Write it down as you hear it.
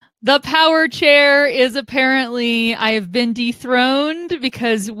The power chair is apparently, I have been dethroned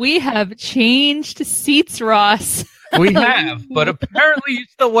because we have changed seats, Ross. We have, but apparently you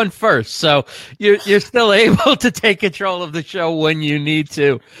still went first, so you're still able to take control of the show when you need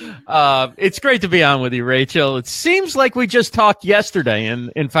to. It's great to be on with you, Rachel. It seems like we just talked yesterday,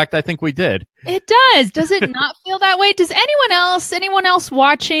 and in fact, I think we did. It does. Does it not feel that way? Does anyone else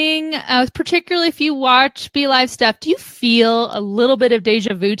watching, particularly if you watch BeLive stuff, do you feel a little bit of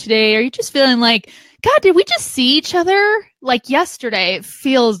deja vu today? Are you just feeling like, God, did we just see each other like yesterday? It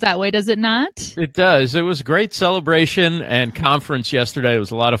feels that way, does it not? It does. It was a great celebration and conference yesterday. It was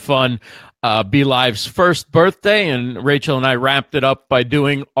a lot of fun. BeLive's first birthday, and Rachel and I wrapped it up by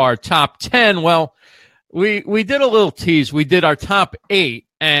doing our top 10. Well, we did a little tease. We did our top 8,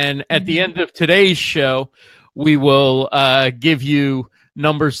 and at the end of today's show, we will give you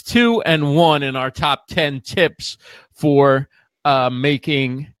numbers 2 and 1 in our top 10 tips for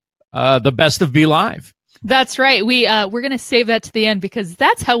making the best of BeLive. That's right. We're going to save that to the end because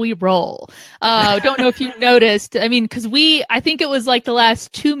that's how we roll. Don't know if you noticed. I mean, because I think it was like the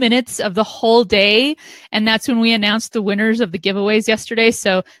last 2 minutes of the whole day, and that's when we announced the winners of the giveaways yesterday.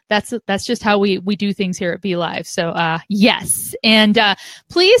 So that's just how we do things here at BeLive. So yes, and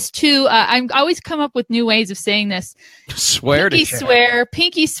please I always come up with new ways of saying this. Swear pinky to swear,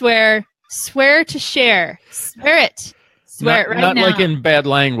 pinky swear, swear to share, swear it. Swear it right not now. like in bad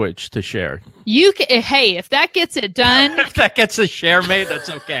language to share. Hey, if that gets it done, if that gets a share made, that's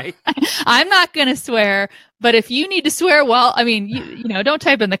okay. I'm not going to swear, but if you need to swear, well, I mean, you know, don't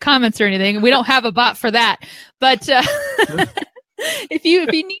type in the comments or anything. We don't have a bot for that. But if you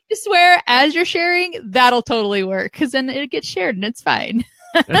need to swear as you're sharing, that'll totally work because then it gets shared and it's fine.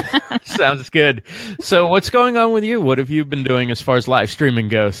 Sounds good. So what's going on with you? What have you been doing as far as live streaming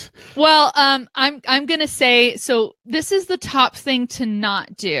goes? Well, I'm going to say, so this is the top thing to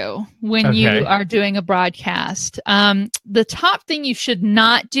not do when you are doing a broadcast. The top thing you should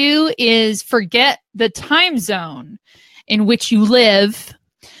not do is forget the time zone in which you live.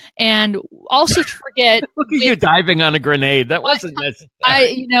 And also to forget. Look at you diving on a grenade. That wasn't necessary.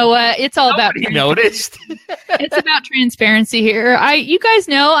 It's all about. Nobody noticed. It's about transparency here. You guys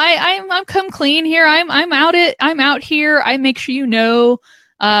know, I'm come clean here. I'm out here. I make sure you know.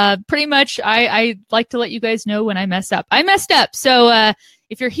 Pretty much, I like to let you guys know when I mess up. I messed up. So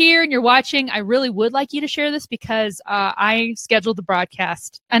if you're here and you're watching, I really would like you to share this because I scheduled the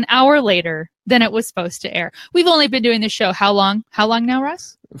broadcast an hour later than it was supposed to air. We've only been doing this show how long? How long now,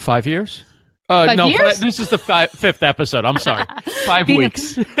 Russ? 5 years? 5 years? This is the fifth episode. I'm sorry. 5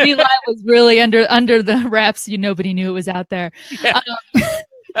 weeks. BeLive was really under the wraps. Nobody knew it was out there. Yeah.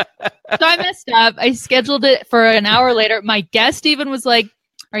 So I messed up. I scheduled it for an hour later. My guest even was like,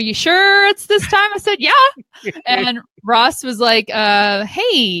 "Are you sure it's this time?" I said, "Yeah." And Ross was like,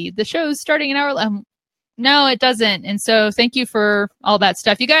 "Hey, the show's starting an hour." No, it doesn't. And so thank you for all that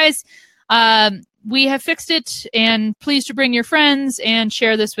stuff. You guys, we have fixed it, and please to bring your friends and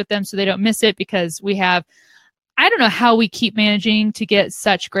share this with them so they don't miss it because I don't know how we keep managing to get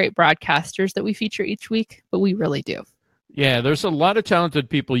such great broadcasters that we feature each week, but we really do. Yeah, there's a lot of talented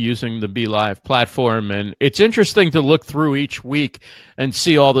people using the BeLive platform, and it's interesting to look through each week and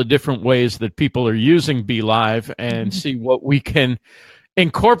see all the different ways that people are using BeLive and see what we can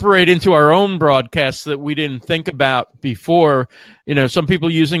incorporate into our own broadcasts that we didn't think about before. You know, some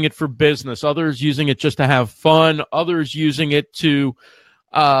people using it for business, others using it just to have fun, others using it to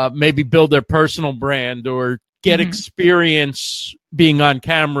maybe build their personal brand or get experience being on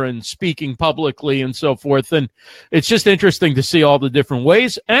camera and speaking publicly and so forth. And it's just interesting to see all the different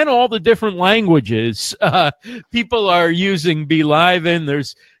ways and all the different languages people are using BeLive in.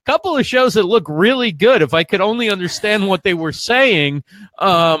 There's a couple of shows that look really good. If I could only understand what they were saying,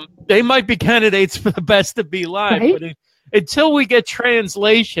 they might be candidates for the best of BeLive. Right? But until we get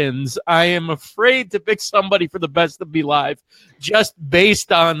translations, I am afraid to pick somebody for the best of BeLive just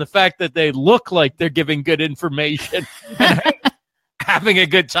based on the fact that they look like they're giving good information and having a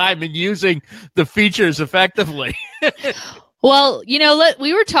good time and using the features effectively. Well,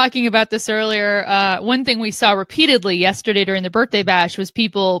 we were talking about this earlier. One thing we saw repeatedly yesterday during the birthday bash was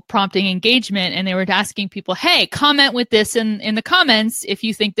people prompting engagement, and they were asking people, hey, comment with this in the comments if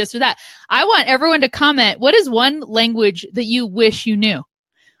you think this or that. I want everyone to comment. What is one language that you wish you knew?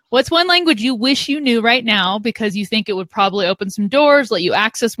 What's one language you wish you knew right now because you think it would probably open some doors, let you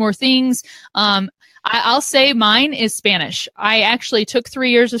access more things? I'll say mine is Spanish. I actually took 3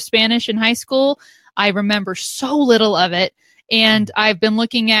 years of Spanish in high school. I remember so little of it. And I've been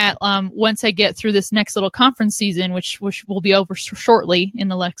looking at once I get through this next little conference season, which will be over shortly in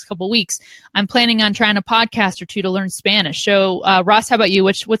the next couple of weeks, I'm planning on trying a podcast or two to learn Spanish. So, Ross, how about you?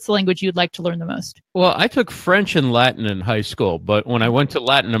 What's the language you'd like to learn the most? Well, I took French and Latin in high school, but when I went to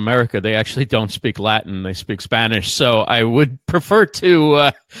Latin America, they actually don't speak Latin; they speak Spanish. So I would prefer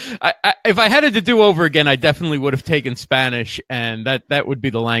to. If I had it to do over again, I definitely would have taken Spanish, and that would be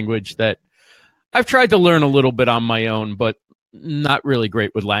the language that I've tried to learn a little bit on my own, but not really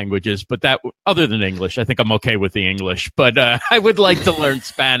great with languages. But that, other than English, I think I'm okay with the English. But I would like to learn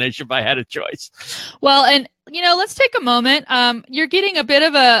Spanish if I had a choice. Well, and let's take a moment. You're getting a bit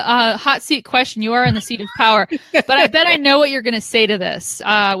of a hot seat question. You are in the seat of power, but I bet I know what you're going to say to this,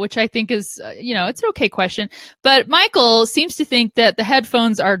 which I think is, it's an okay question. But Michael seems to think that the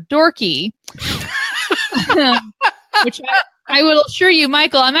headphones are dorky, which I will assure you,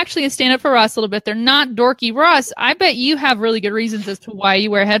 Michael, I'm actually going to stand up for Ross a little bit. They're not dorky. Ross, I bet you have really good reasons as to why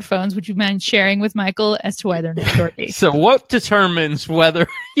you wear headphones. Would you mind sharing with Michael as to why they're not dorky? So what determines whether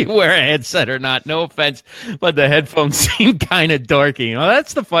you wear a headset or not? No offense, but the headphones seem kind of dorky. Well,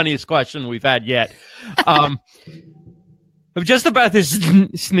 that's the funniest question we've had yet. I'm just about to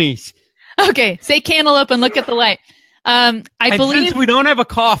sneeze. Okay, say cantaloupe and look at the light. I believe since we don't have a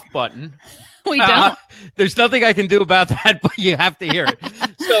cough button. We don't. There's nothing I can do about that, but you have to hear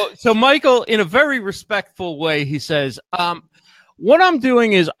it. So Michael, in a very respectful way, he says, what I'm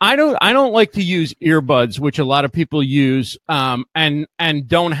doing is I don't like to use earbuds, which a lot of people use, and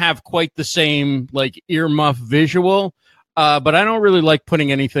don't have quite the same like earmuff visual. But I don't really like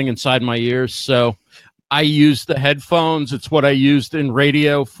putting anything inside my ears, so I use the headphones. It's what I used in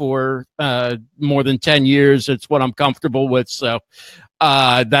radio for more than 10 years. It's what I'm comfortable with. So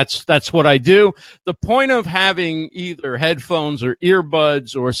that's what I do. The point of having either headphones or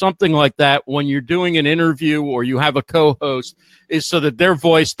earbuds or something like that when you're doing an interview or you have a co-host is so that their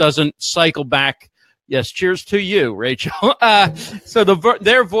voice doesn't cycle back. Yes, cheers to you, Rachel. So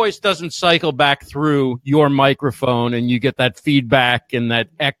their voice doesn't cycle back through your microphone and you get that feedback and that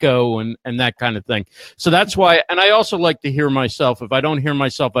echo and that kind of thing. So that's why, and I also like to hear myself. If I don't hear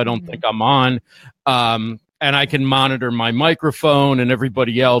myself, I don't think I'm on. And I can monitor my microphone and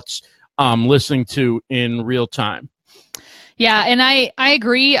everybody else listening to in real time. Yeah, and I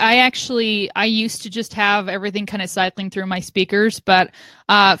agree. I used to just have everything kind of cycling through my speakers. But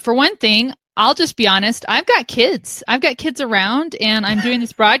for one thing, I'll just be honest, I've got kids. I've got kids around and I'm doing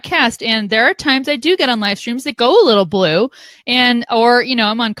this broadcast. And there are times I do get on live streams that go a little blue or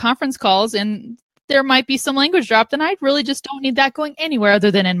I'm on conference calls and there might be some language dropped and I really just don't need that going anywhere other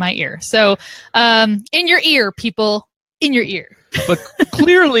than in my ear. So in your ear, people, in your ear. But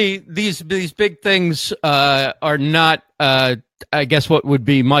clearly these big things are not, I guess, what would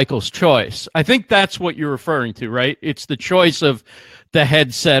be Michael's choice. I think that's what you're referring to, right? It's the choice of the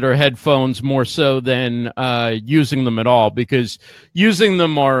headset or headphones more so than using them at all, because using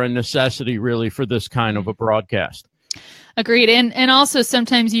them are a necessity really for this kind of a broadcast. Agreed. And also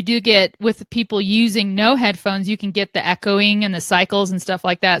sometimes you do get, with people using no headphones, you can get the echoing and the cycles and stuff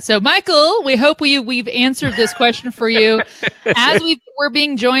like that. So Michael, we hope we've answered this question for you. As we're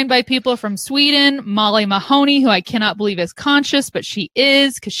being joined by people from Sweden, Molly Mahoney, who I cannot believe is conscious, but she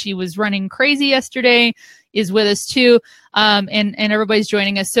is because she was running crazy yesterday, is with us too. And everybody's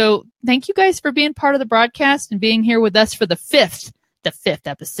joining us. So thank you guys for being part of the broadcast and being here with us for the fifth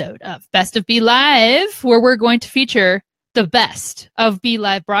episode of Best of BeLive, where we're going to feature the best of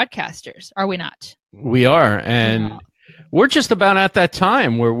BeLive broadcasters, are we not? We are, and we're just about at that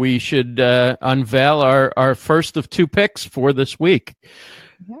time where we should unveil our first of two picks for this week.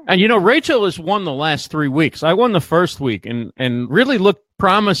 Yeah. And Rachel has won the last 3 weeks. I won the first week and really looked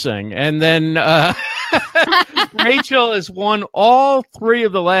promising, and then Rachel has won all 3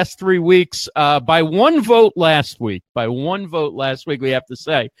 of the last 3 weeks by one vote last week. By one vote last week, we have to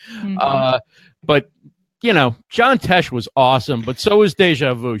say. Mm-hmm. But John Tesh was awesome, but so was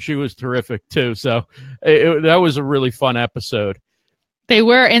Deja Vu. She was terrific, too. So that was a really fun episode. They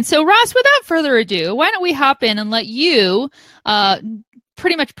were. And so, Ross, without further ado, why don't we hop in and let you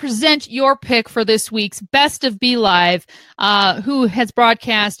pretty much present your pick for this week's Best of BeLive, who has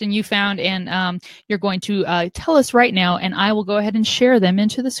broadcast and you found, and you're going to tell us right now, and I will go ahead and share them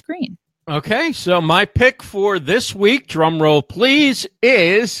into the screen. Okay, so my pick for this week, drum roll please,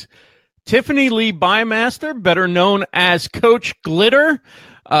 is Tiffany Lee Bymaster, better known as Coach Glitter.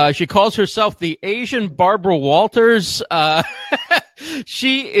 She calls herself the Asian Barbara Walters.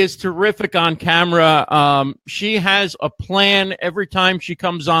 She is terrific on camera. She has a plan every time she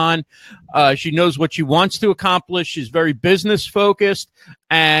comes on. She knows what she wants to accomplish. She's very business focused,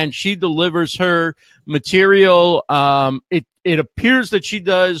 and she delivers her material. It appears that she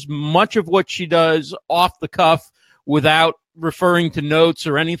does much of what she does off the cuff without referring to notes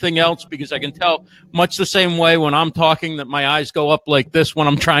or anything else, because I can tell much the same way when I'm talking that my eyes go up like this when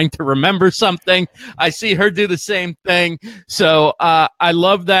I'm trying to remember something. I see her do the same thing. So I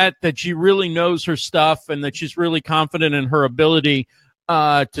love that she really knows her stuff and that she's really confident in her ability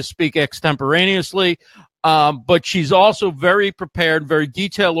to speak extemporaneously. But she's also very prepared, very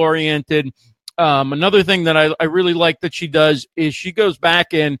detail oriented. Another thing that I really like that she does is she goes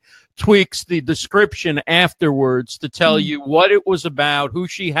back and tweaks the description afterwards to tell you what it was about, who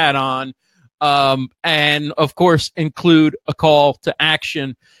she had on, and of course include a call to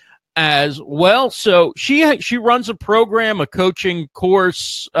action as well. So she runs a program, a coaching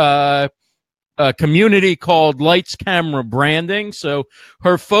course, a community called Lights Camera Branding. So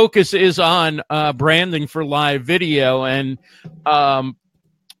her focus is on branding for live video, and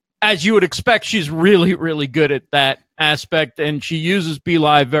as you would expect, she's really, really good at that aspect, and she uses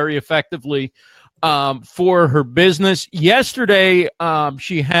BeLive very effectively for her business. Yesterday,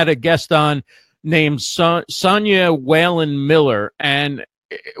 she had a guest on named Sonia Whalen Miller, and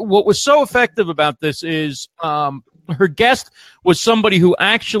what was so effective about this is her guest was somebody who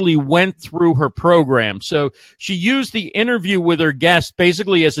actually went through her program. So she used the interview with her guest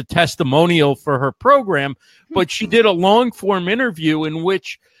basically as a testimonial for her program, but she did a long-form interview in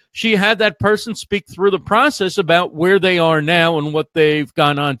which she had that person speak through the process about where they are now and what they've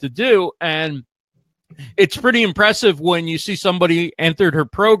gone on to do. And it's pretty impressive when you see somebody entered her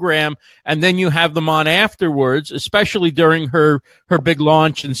program and then you have them on afterwards, especially during her big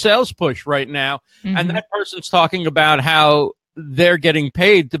launch and sales push right now. Mm-hmm. And that person's talking about how they're getting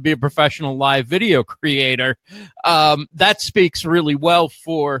paid to be a professional live video creator. That speaks really well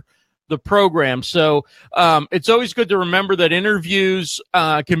for the program. So it's always good to remember that interviews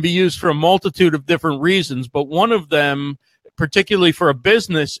can be used for a multitude of different reasons, but one of them, particularly for a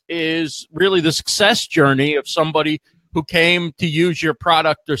business, is really the success journey of somebody who came to use your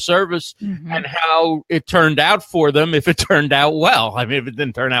product or service and how it turned out for them, if it turned out well. I mean, if it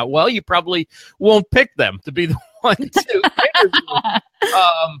didn't turn out well, you probably won't pick them to be the one to interview.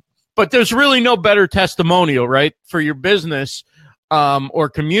 But there's really no better testimonial, right, for your business or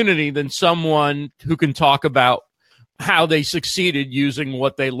community than someone who can talk about how they succeeded using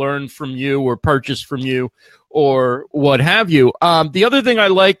what they learned from you or purchased from you or what have you. The other thing I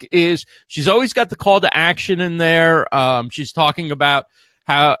like is she's always got the call to action in there. She's talking about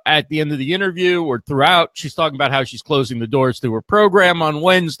how at the end of the interview or throughout, she's talking about how she's closing the doors to her program on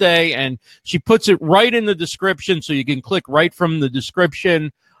Wednesday, and she puts it right in the description so you can click right from the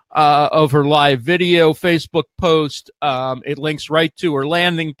description of her live video Facebook post. It links right to her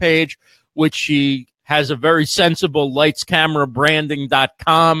landing page, which she has a very sensible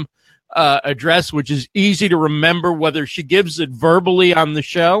lightscamerabranding.com address, which is easy to remember, whether she gives it verbally on the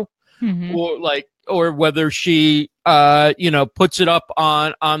show or whether she puts it up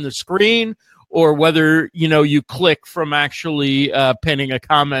on the screen, or whether you click from actually pinning a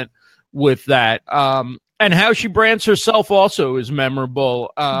comment with that. And how she brands herself also is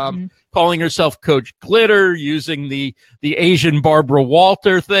memorable. Calling herself Coach Glitter, using the Asian Barbara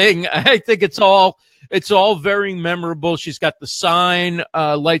Walter thing. I think it's all very memorable. She's got the sign,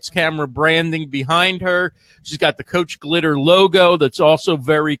 Lights Camera Branding behind her. She's got the Coach Glitter logo that's also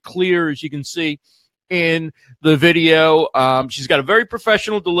very clear, as you can see in the video. She's got a very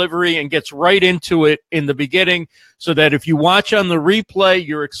professional delivery and gets right into it in the beginning, so that if you watch on the replay,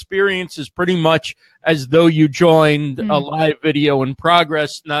 your experience is pretty much as though you joined a live video in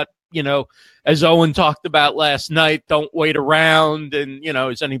progress, not, as Owen talked about last night, don't wait around and,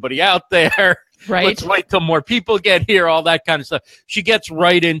 is anybody out there? Right. Let's wait till more people get here, all that kind of stuff. She gets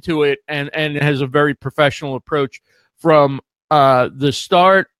right into it and has a very professional approach from the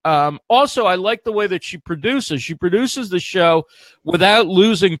start. Also, I like the way that she produces. She produces the show without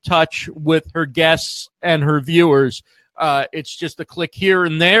losing touch with her guests and her viewers. It's just a click here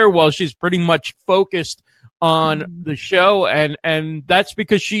and there while she's pretty much focused on the show. And that's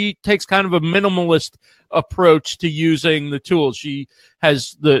because she takes kind of a minimalist approach to using the tools. She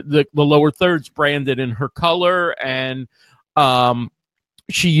has the lower thirds branded in her color, and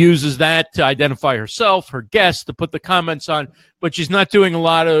she uses that to identify herself, her guests, to put the comments on, but she's not doing a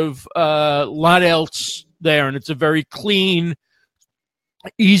lot else there. And it's a very clean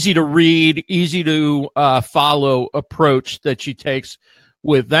easy to read, easy to follow approach that she takes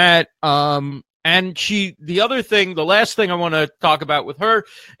with that. And the last thing I want to talk about with her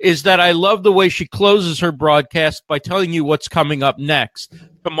is that I love the way she closes her broadcast by telling you what's coming up next.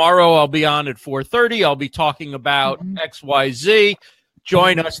 Tomorrow I'll be on at 4:30. I'll be talking about XYZ.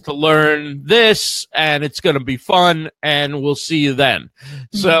 Join us to learn this, and it's going to be fun, and we'll see you then.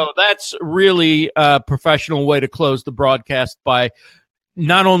 So that's really a professional way to close the broadcast, by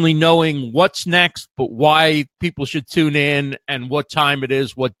not only knowing what's next, but why people should tune in and what time it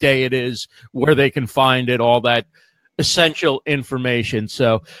is, what day it is, where they can find it, all that essential information.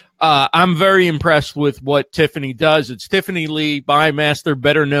 So I'm very impressed with what Tiffany does. It's Tiffany Lee Bymaster,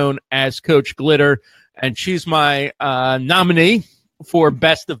 better known as Coach Glitter, and she's my nominee for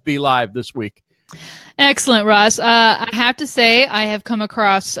Best of BeLive this week. Excellent, Ross. I have to say, I have come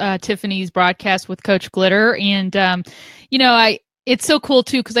across Tiffany's broadcast with Coach Glitter, and it's so cool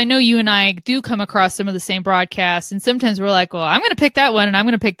too, because I know you and I do come across some of the same broadcasts, and sometimes we're like, well, I'm going to pick that one, and I'm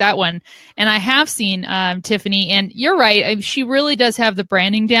going to pick that one. And I have seen Tiffany, and you're right. She really does have the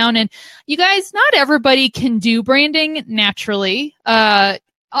branding down. And you guys, not everybody can do branding naturally.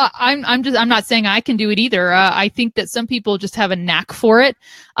 I'm not saying I can do it either. I think that some people just have a knack for it.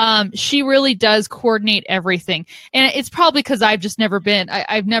 She really does coordinate everything. And it's probably because I've just never been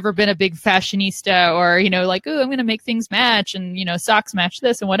a big fashionista, or, like, oh, I'm going to make things match and, socks match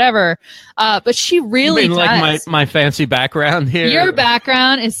this and whatever. But she really does. Like my fancy background here. Your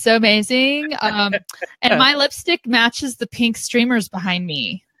background is so amazing. And my lipstick matches the pink streamers behind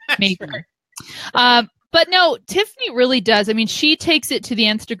me. Maybe. But no, Tiffany really does. I mean, she takes it to the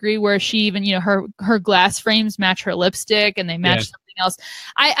nth degree, where she even, her glass frames match her lipstick, and they match something else.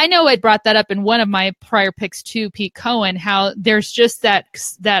 I know I brought that up in one of my prior picks too, Pete Cohen, how there's just that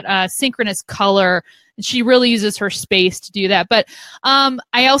synchronous color. And she really uses her space to do that. But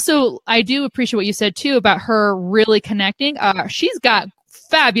I do appreciate what you said too about her really connecting. She's got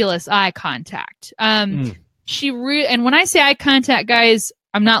fabulous eye contact. And when I say eye contact, guys,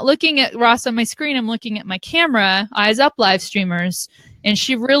 I'm not looking at Ross on my screen. I'm looking at my camera, eyes up, live streamers. And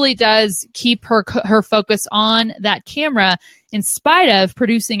she really does keep her focus on that camera in spite of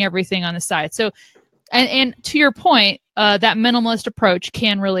producing everything on the side. So, and to your point, that minimalist approach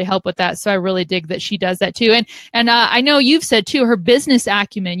can really help with that. So I really dig that she does that too. And I know you've said too, her business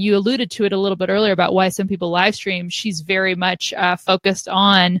acumen, you alluded to it a little bit earlier about why some people live stream. She's very much focused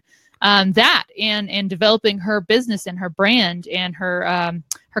on that and developing her business and her brand and her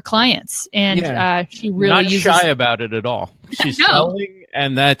clients. And she really not shy about it at all. She's selling,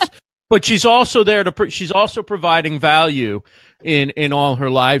 and but she's also there she's also providing value in all her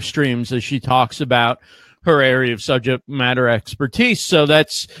live streams as she talks about her area of subject matter expertise. So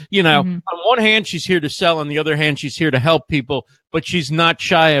that's, on one hand, she's here to sell. On the other hand, she's here to help people, but she's not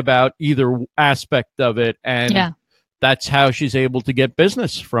shy about either aspect of it. And that's how she's able to get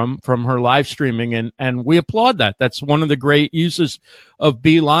business from her live streaming. And we applaud that. That's one of the great uses of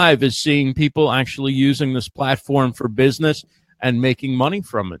BeLive, is seeing people actually using this platform for business and making money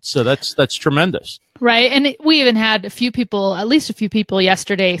from it. So that's tremendous. Right. And we even had at least a few people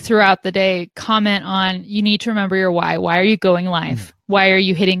yesterday throughout the day comment on, you need to remember your why. Why are you going live? Why are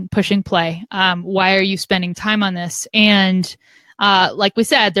you pushing play? Why are you spending time on this? And like we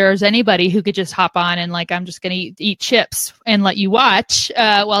said, there's anybody who could just hop on and I'm just going to eat chips and let you watch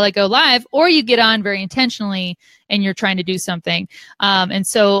while I go live, or you get on very intentionally and you're trying to do something. And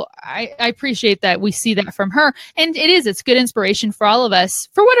so I appreciate that we see that from her. And it's good inspiration for all of us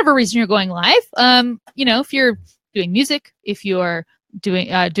for whatever reason you're going live. If you're doing music, if you're doing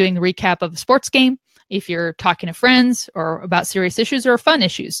the recap of a sports game, if you're talking to friends or about serious issues or fun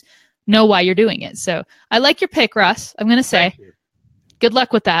issues, know why you're doing it. So I like your pick, Ross. I'm going to say. Good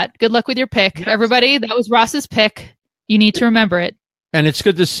luck with that. Good luck with your pick. Yes. Everybody, that was Ross's pick. You need to remember it. And it's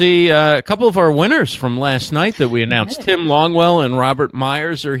good to see a couple of our winners from last night that we announced. Tim Longwell and Robert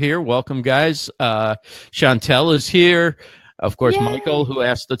Myers are here. Welcome, guys. Chantel is here. Of course, Yay. Michael, who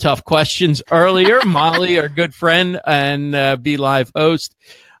asked the tough questions earlier. Molly, our good friend and BeLive host.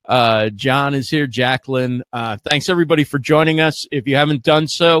 John is here. Jacqueline. Thanks, everybody, for joining us. If you haven't done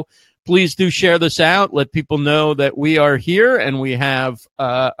so, please do share this out. Let people know that we are here and we have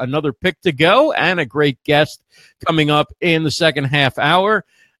another pick to go and a great guest coming up in the second half hour.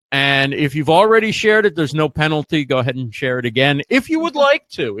 And if you've already shared it, there's no penalty. Go ahead and share it again if you would like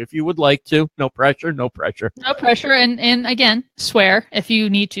to. No pressure, no pressure. No pressure. And again, swear if you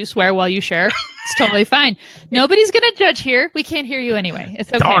need to. Swear while you share. It's totally fine. Nobody's going to judge here. We can't hear you anyway.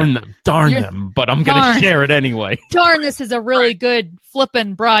 It's okay. Darn them. But I'm going to share it anyway. Darn, this is a really good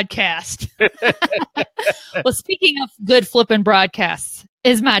flippin' broadcast. Well, speaking of good flippin' broadcasts,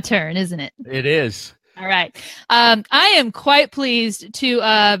 is my turn, isn't it? It is. All right. I am quite pleased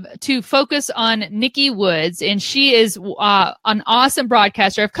to focus on Nikki Woods, and she is an awesome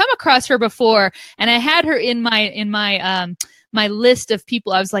broadcaster. I've come across her before, and I had her in my my list of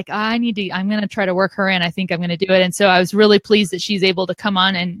people. I was like, I'm going to try to work her in. I think I'm going to do it. And so I was really pleased that she's able to come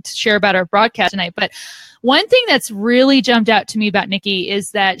on and share about our broadcast tonight. But one thing that's really jumped out to me about Nikki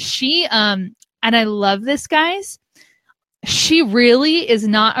is that she, and I love this, guys, she really is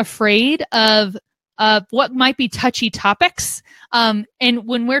not afraid of what might be touchy topics. And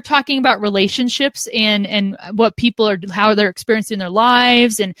when we're talking about relationships and what people are, how they're experiencing their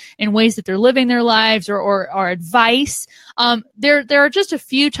lives and ways that they're living their lives or advice, there are just a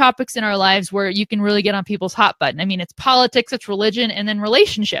few topics in our lives where you can really get on people's hot button. I mean, it's politics, it's religion, and then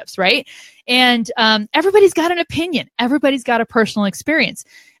relationships, right? And everybody's got an opinion. Everybody's got a personal experience.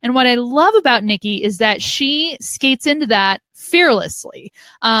 And what I love about Nikki is that she skates into that fearlessly.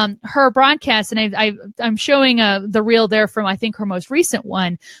 Her broadcast, and I'm showing the reel there from, I think, her most recent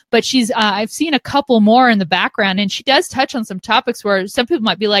one, but I've seen a couple more in the background, and she does touch on some topics where some people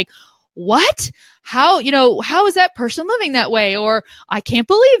might be like, what? How is that person living that way? Or I can't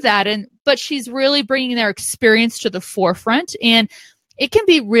believe that. But she's really bringing their experience to the forefront. And it can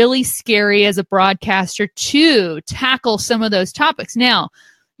be really scary as a broadcaster to tackle some of those topics. Now,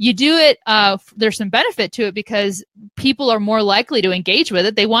 you do it, there's some benefit to it because people are more likely to engage with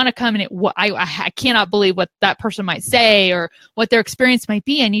it. They want to come and I cannot believe what that person might say or what their experience might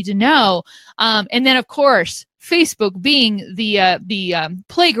be. I need to know. And then, of course, Facebook being the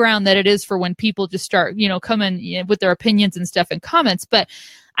playground that it is for when people just start, coming with their opinions and stuff and comments. But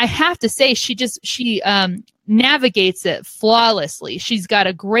I have to say, she navigates it flawlessly. She's got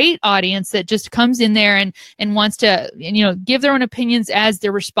a great audience that just comes in there and wants to, give their own opinions as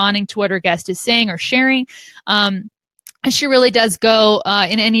they're responding to what her guest is saying or sharing. And she really does go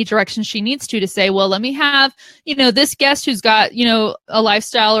in any direction she needs to say, well, let me have, this guest who's got, a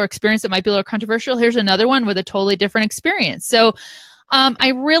lifestyle or experience that might be a little controversial. Here's another one with a totally different experience. So I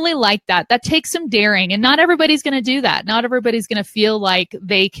really like that. That takes some daring, and not everybody's going to do that. Not everybody's going to feel like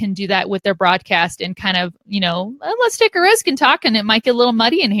they can do that with their broadcast and kind of, let's take a risk and talk, and it might get a little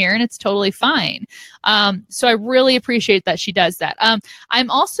muddy in here, and it's totally fine. So I really appreciate that she does that. I'm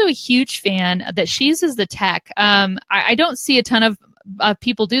also a huge fan that she uses the tech. I don't see a ton of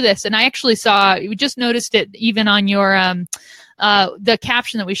people do this, and I actually we just noticed it even on your the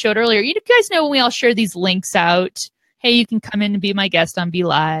caption that we showed earlier. You guys know when we all share these links out, hey, you can come in and be my guest on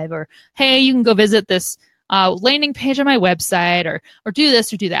BeLive, or hey, you can go visit this landing page on my website, or do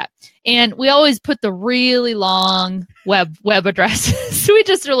this or do that. And we always put the really long web addresses.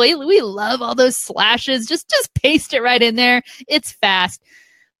 We love all those slashes. Just paste it right in there. It's fast.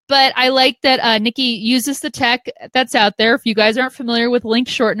 But I like that Nikki uses the tech that's out there. If you guys aren't familiar with link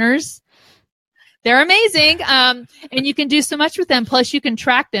shorteners, they're amazing, and you can do so much with them. Plus, you can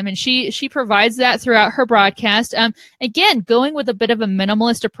track them, and she provides that throughout her broadcast. Again, going with a bit of a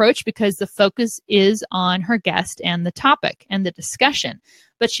minimalist approach because the focus is on her guest and the topic and the discussion.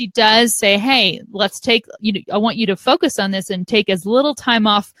 But she does say, hey, let's take, I want you to focus on this and take as little time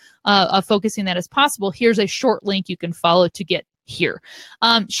off of focusing that as possible. Here's a short link you can follow to get here.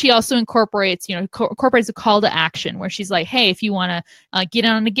 She also incorporates a call to action where she's like, hey, if you want to get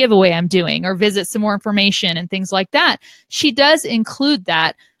on a giveaway I'm doing or visit some more information and things like that, she does include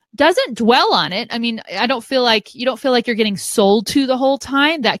that. Doesn't dwell on it. I mean, you don't feel like you're getting sold to the whole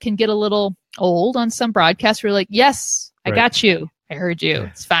time. That can get a little old on some broadcasts where you're like, yes, I got you. I heard you.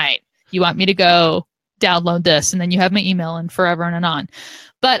 It's fine. You want me to go download this, and then you have my email and forever and on.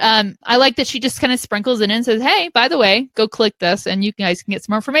 But I like that she just kind of sprinkles it in and says, hey, by the way, go click this and you guys can get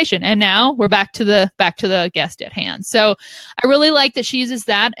some more information. And now we're back to the guest at hand. So I really like that she uses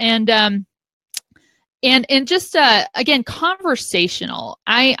that. And just, again, conversational.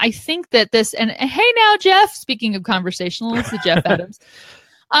 I think that this, and hey now, Jeff, speaking of conversational, it's the Jeff Adams.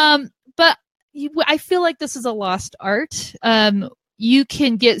 But I feel like this is a lost art. You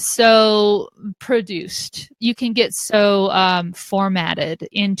can get so produced. You can get so formatted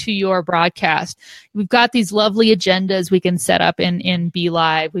into your broadcast. We've got these lovely agendas we can set up in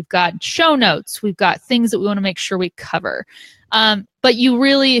BeLive. We've got show notes. We've got things that we want to make sure we cover. But you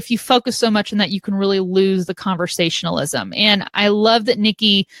really, if you focus so much on that, you can really lose the conversationalism. And I love that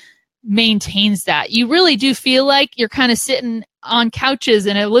Nikki maintains that. You really do feel like you're kind of sitting on couches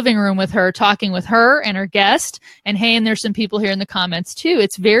in a living room with her, talking with her and her guest. And hey, and there's some people here in the comments too.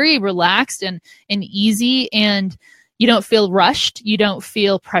 It's very relaxed and easy, and you don't feel rushed. You don't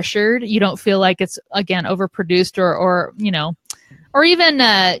feel pressured. You don't feel like it's, again, overproduced or even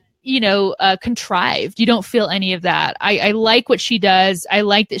contrived. You don't feel any of that. I like what she does. I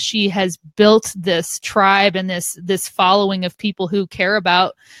like that she has built this tribe and this following of people who care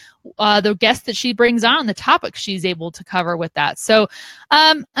about the guests that she brings on, the topics she's able to cover with that. So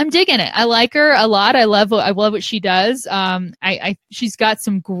I'm digging it. I like her a lot. I love what she does. She's got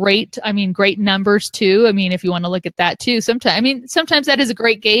some great numbers too. I mean, if you want to look at that too, sometimes that is a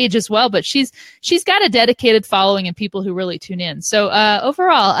great gauge as well, but she's got a dedicated following and people who really tune in. So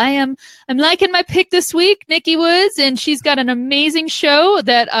overall, I'm liking my pick this week, Nikki Woods, and she's got an amazing show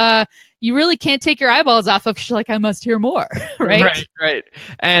that, you really can't take your eyeballs off of. She's like, I must hear more, right? Right.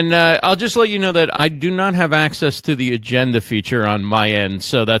 And I'll just let you know that I do not have access to the agenda feature on my end,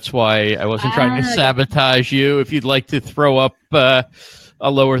 so that's why I wasn't trying to sabotage you. If you'd like to throw up a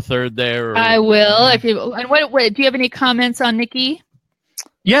lower third there. I will. And what do you have any comments on Nikki?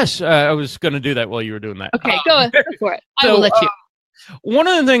 Yes, I was going to do that while you were doing that. Okay, go for it. I will let you. One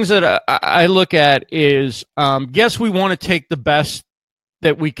of the things that I look at is, yes, we want to take the best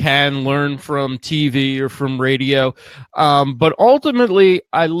that we can learn from TV or from radio. But ultimately,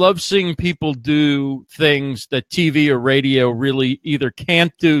 I love seeing people do things that TV or radio really either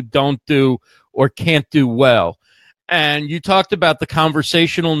can't do, don't do, or can't do well. And you talked about the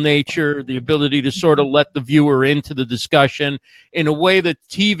conversational nature, the ability to sort of let the viewer into the discussion in a way that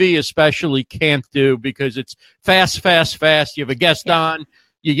TV especially can't do, because it's fast. You have a guest on,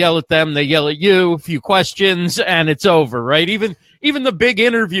 you yell at them, they yell at you, a few questions, and it's over, right? Even the big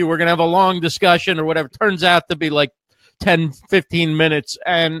interview, we're going to have a long discussion or whatever, turns out to be like 10, 15 minutes.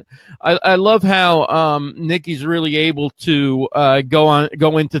 And I love how Nikki's really able to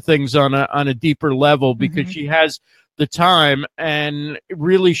go into things on a deeper level, because she has the time, and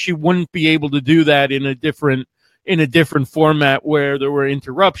really she wouldn't be able to do that in a different format where there were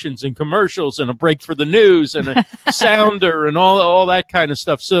interruptions and commercials and a break for the news and a sounder and all that kind of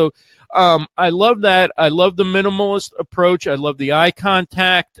stuff. So I love that. I love the minimalist approach. I love the eye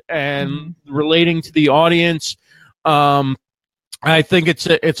contact and relating to the audience. I think it's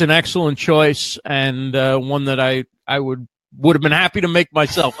an excellent choice, and one that I would have been happy to make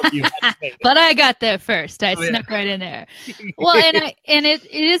myself if you hadn't made it. But I got there first. I snuck right in there. Well,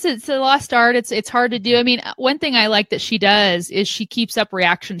 it's a lost art. It's hard to do. I mean, one thing I like that she does is she keeps up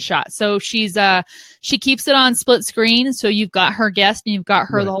reaction shots. So she keeps it on split screen. So you've got her guest and you've got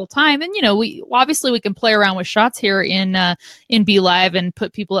her the whole time. And we can play around with shots here in BeLive and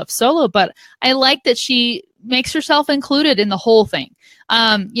put people up solo. But I like that she makes herself included in the whole thing.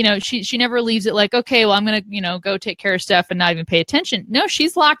 She never leaves it like, okay, well, I'm going to, go take care of stuff and not even pay attention. No,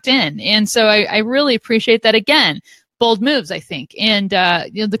 she's locked in. And so I really appreciate that. Again, bold moves, I think. And,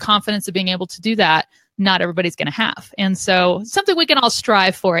 the confidence of being able to do that, not everybody's going to have. And so something we can all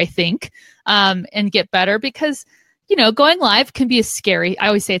strive for, I think, and get better, because, going live can be I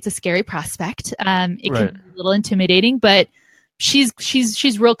always say it's a scary prospect. It can be a little intimidating, but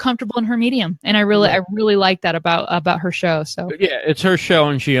she's real comfortable in her medium, and I really like that about her show. So yeah, it's her show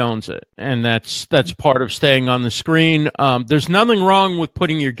and she owns it, and that's part of staying on the screen. There's nothing wrong with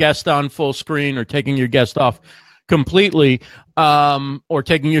putting your guest on full screen or taking your guest off completely, or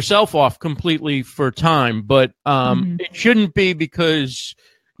taking yourself off completely for time, but it shouldn't be because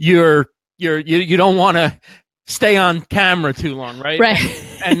you don't want to stay on camera too long, right? Right.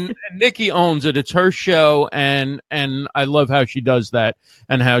 And Nikki owns it. It's her show, and I love how she does that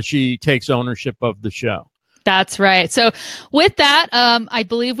and how she takes ownership of the show. That's right. So with that, I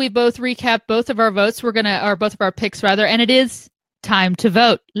believe we both recapped both of our votes. Both of our picks rather, and it is time to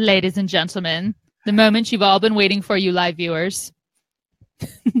vote, ladies and gentlemen. The moment you've all been waiting for, you live viewers.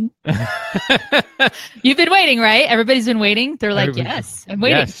 You've been waiting, right? Everybody's been waiting. They're like, yes, I'm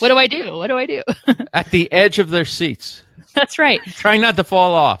waiting. Yes. What do I do? At the edge of their seats. That's right. Trying not to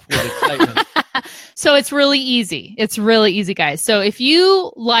fall off with excitement. So it's really easy. It's really easy, guys. So if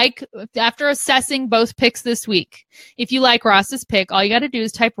you like, after assessing both picks this week, if you like Ross's pick, all you got to do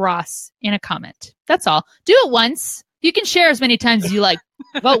is type Ross in a comment. That's all. Do it once. You can share as many times as you like.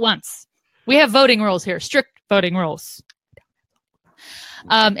 Vote once. We have voting rules here, strict voting rules.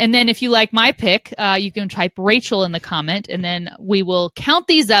 And then if you like my pick, you can type Rachel in the comment, and then we will count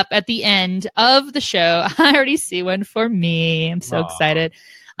these up at the end of the show. I already see one for me. I'm so excited.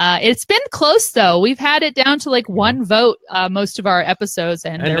 It's been close, though. We've had it down to like one vote most of our episodes,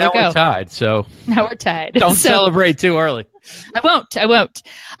 and there we go. Now we're tied. So now we're tied. Don't celebrate too early. I won't.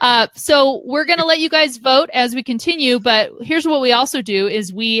 So we're going to let you guys vote as we continue. But here's what we also do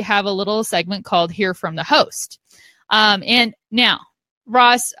is we have a little segment called Hear from the Host. And now,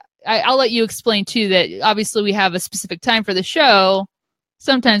 Ross, I'll let you explain, too, that obviously we have a specific time for the show.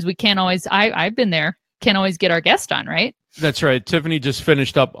 Sometimes we can't always, I've been there, can't always get our guest on, right? That's right. Tiffany just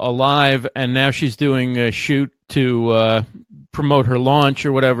finished up a live, and now she's doing a shoot to promote her launch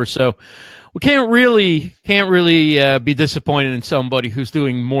or whatever. So we can't really be disappointed in somebody who's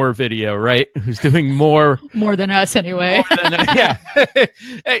doing more video, right? Who's doing more than us anyway. Yeah.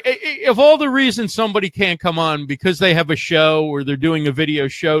 Of all the reasons somebody can't come on because they have a show or they're doing a video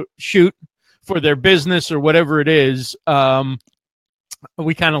shoot for their business or whatever it is,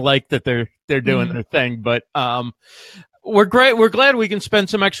 we kind of like that they're doing their thing. But we're glad we can spend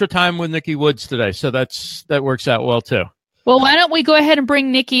some extra time with Nikki Woods today. So that works out well too. Well, why don't we go ahead and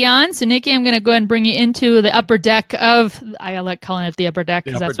bring Nikki on? So, Nikki, I'm going to go ahead and bring you into the upper deck of, I like calling it the upper deck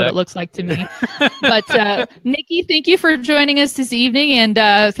because that's what it looks like to me. But, Nikki, thank you for joining us this evening, and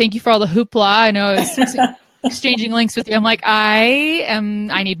thank you for all the hoopla. I know I was exchanging links with you. I'm like,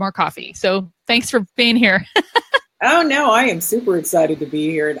 I need more coffee. So thanks for being here. Oh, no, I am super excited to be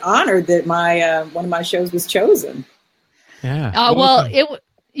here and honored that my one of my shows was chosen. Yeah.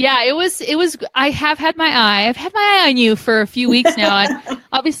 It was. I have had my eye. I've had my eye on you for a few weeks now, and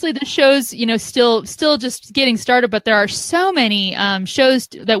obviously the show's, still just getting started. But there are so many shows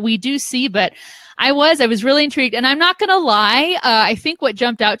that we do see. But I was really intrigued, and I'm not gonna lie. I think what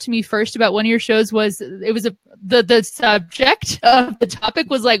jumped out to me first about one of your shows was the subject of the topic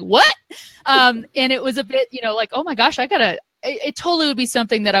was like what, and it was a bit like, oh my gosh, it totally would be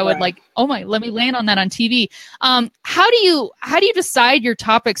something that I would like, let me land on that on TV. How do you decide your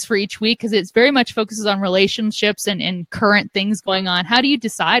topics for each week? Because it's very much focuses on relationships and current things going on. How do you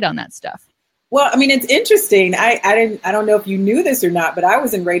decide on that stuff? Well, I mean, it's interesting. I don't know if you knew this or not, but I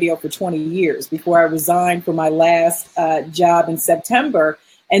was in radio for 20 years before I resigned from my last job in September.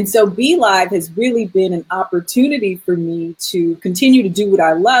 And so BeLive has really been an opportunity for me to continue to do what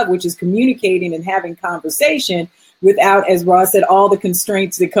I love, which is communicating and having conversation without, as Ross said, all the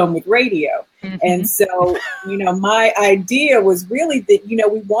constraints that come with radio. Mm-hmm. And so, my idea was really that,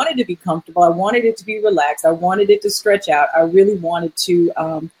 we wanted to be comfortable. I wanted it to be relaxed. I wanted it to stretch out. I really wanted to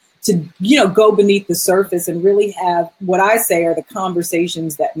go beneath the surface and really have what I say are the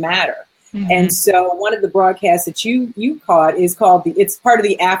conversations that matter. Mm-hmm. And so one of the broadcasts that you caught is called it's part of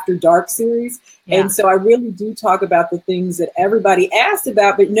the After Dark series. Yeah. And so I really do talk about the things that everybody asked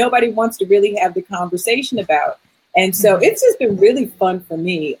about, but nobody wants to really have the conversation about. And so it's just been really fun for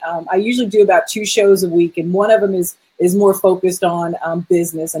me. I usually do about 2 shows a week, and one of them is more focused on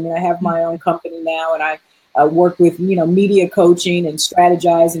business. I mean, I have my own company now, and I work with, media coaching and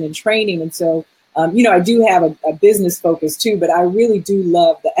strategizing and training. And so, I do have a business focus too, but I really do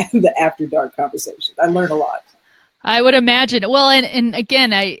love the After Dark conversations. I learn a lot. I would imagine. Well, and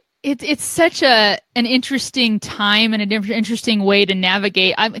again, it's such an interesting time and an interesting way to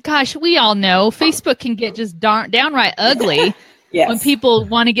navigate. Gosh, we all know Facebook can get just downright ugly. Yes. When people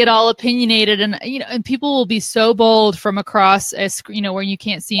want to get all opinionated, and and people will be so bold from across a screen, where you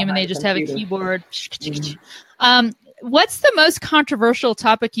can't see them, and they just have a keyboard. Mm-hmm. What's the most controversial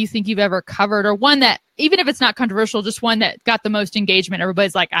topic you think you've ever covered, or one that, even if it's not controversial, just one that got the most engagement?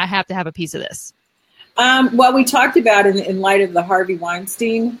 Everybody's like, I have to have a piece of this. Well, we talked about in light of the Harvey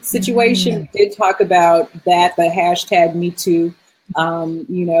Weinstein situation, we did talk about that, the hashtag #MeToo,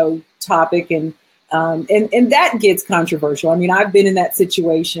 topic, and that gets controversial. I mean, I've been in that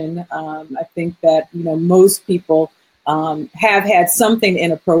situation. I think that, most people have had something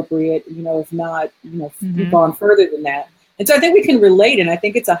inappropriate, if not, gone further than that. And so I think we can relate, and I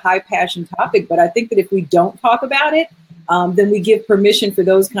think it's a high passion topic, but I think that if we don't talk about it, then we give permission for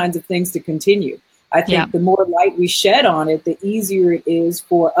those kinds of things to continue. I think the more light we shed on it, the easier it is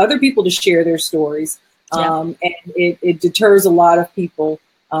for other people to share their stories. And it deters a lot of people.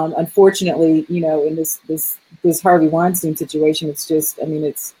 Unfortunately, in this Harvey Weinstein situation, it's just,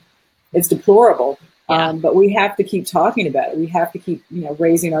 it's deplorable. Yeah. But we have to keep talking about it. We have to keep,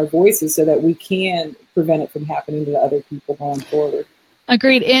 raising our voices so that we can prevent it from happening to other people going forward.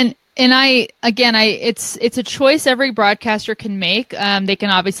 Agreed. And it's a choice every broadcaster can make. They can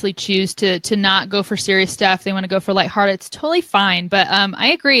obviously choose to not go for serious stuff. They want to go for lighthearted. It's totally fine. But I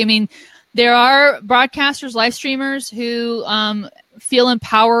agree. I mean, there are broadcasters, live streamers who feel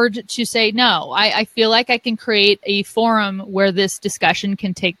empowered to say, no, I feel like I can create a forum where this discussion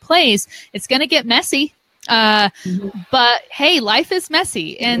can take place. It's going to get messy. But hey, life is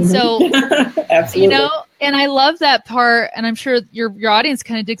messy. And so, Absolutely. And I love that part. And I'm sure your audience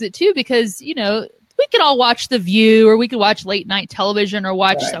kind of digs it too, because, we could all watch The View, or we could watch late night television, or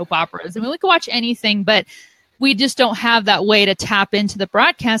watch soap operas. I mean, we could watch anything, but we just don't have that way to tap into the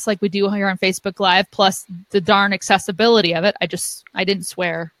broadcast like we do here on Facebook Live, plus the darn accessibility of it. I didn't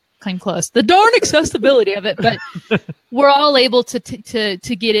swear. came close. The darn accessibility of it, but we're all able to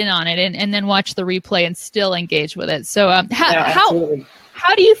get in on it and then watch the replay and still engage with it. So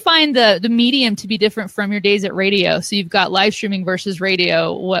how do you find the medium to be different from your days at radio? So you've got live streaming versus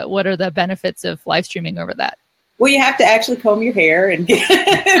radio. What are the benefits of live streaming over that? Well, you have to actually comb your hair and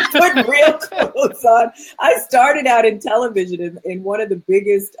put real clothes on. I started out in television, and one of the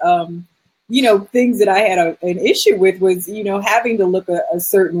biggest, things that I had an issue with was, having to look a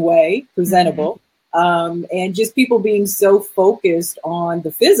certain way, presentable, and just people being so focused on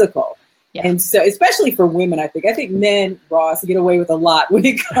the physical. Yeah. And so, especially for women, I think men, Ross, get away with a lot when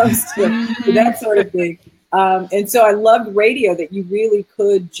it comes to that sort of thing. And so I loved radio, that you really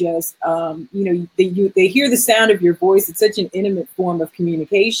could just, they hear the sound of your voice. It's such an intimate form of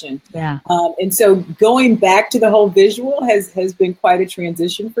communication. Yeah. And so going back to the whole visual has been quite a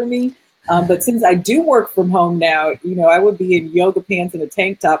transition for me. But since I do work from home now, I would be in yoga pants and a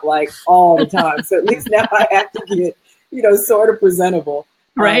tank top like all the time. So at least now I have to get, sort of presentable.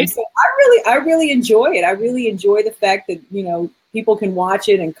 Right. So I really enjoy it. I really enjoy the fact that, people can watch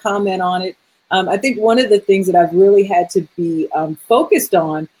it and comment on it. I think one of the things that I've really had to be focused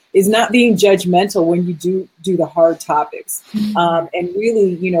on is not being judgmental when you do the hard topics, and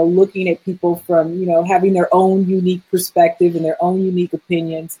really, looking at people from, having their own unique perspective and their own unique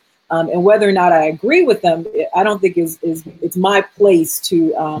opinions, and whether or not I agree with them, I don't think it's my place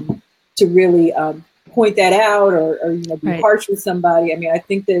to really point that out or be harsh with somebody. I mean, I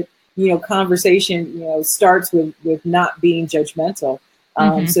think that conversation starts with not being judgmental.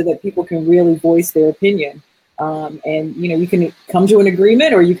 So that people can really voice their opinion. And, you can come to an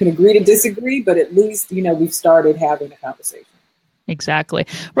agreement or you can agree to disagree, but at least, we've started having a conversation. Exactly.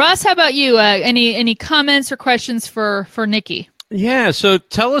 Ross, how about you? Any comments or questions for Nikki? Yeah. So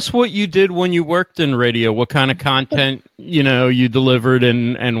tell us what you did when you worked in radio, what kind of content, you delivered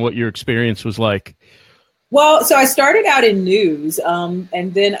and what your experience was like. Well, so I started out in news,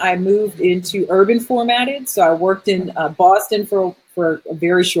 and then I moved into urban formatted. So I worked in Boston for a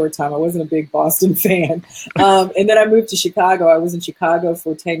very short time. I wasn't a big Boston fan. And then I moved to Chicago. I was in Chicago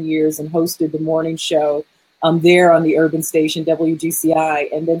for 10 years and hosted the morning show there on the urban station,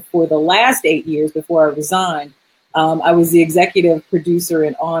 WGCI. And then for the last 8 years before I resigned, I was the executive producer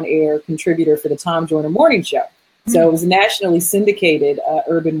and on-air contributor for the Tom Joyner Morning Show. So it was a nationally syndicated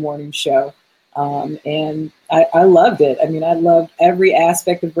urban morning show. And I loved it. I mean, I loved every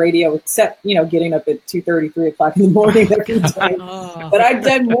aspect of radio except, getting up at 2:30, 3 o'clock in the morning every day. But I've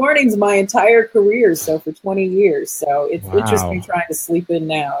done mornings my entire career, so for 20 years. So it's interesting trying to sleep in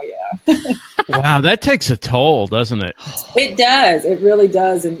now. Yeah. Wow, that takes a toll, doesn't it? It does. It really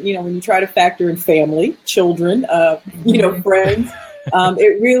does. And, when you try to factor in family, children, friends,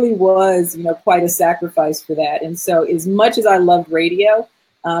 it really was, quite a sacrifice for that. And so as much as I loved radio,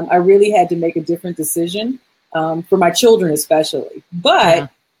 I really had to make a different decision for my children, especially. But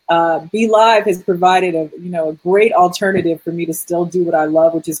BeLive has provided a great alternative for me to still do what I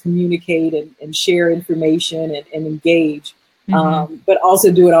love, which is communicate and share information and engage, but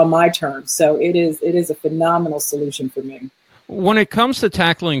also do it on my terms. So it is a phenomenal solution for me. When it comes to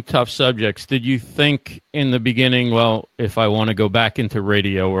tackling tough subjects, did you think in the beginning, well, if I want to go back into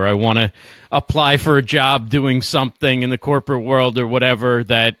radio or I want to apply for a job doing something in the corporate world or whatever,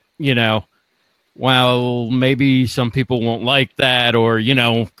 that, well, maybe some people won't like that, or,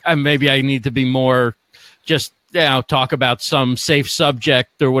 maybe I need to be more just, talk about some safe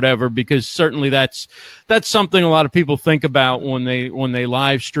subject or whatever, because certainly that's something a lot of people think about when they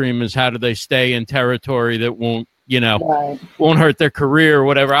live stream, is how do they stay in territory that won't hurt their career or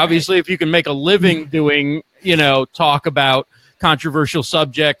whatever. Obviously, if you can make a living doing, talk about controversial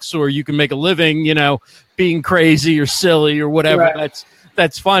subjects, or you can make a living, being crazy or silly or whatever,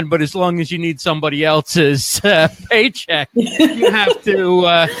 that's fun. But as long as you need somebody else's paycheck, you have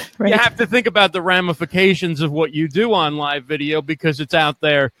to you have to think about the ramifications of what you do on live video, because it's out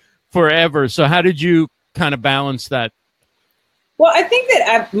there forever. So how did you kind of balance that? Well, I think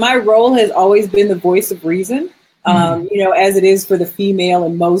that my role has always been the voice of reason. As it is for the female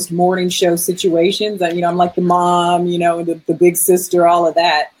in most morning show situations. I'm like the mom, and the big sister, all of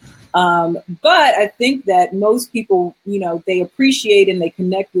that. But I think that most people, they appreciate and they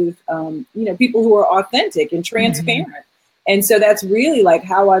connect with, people who are authentic and transparent. And so that's really like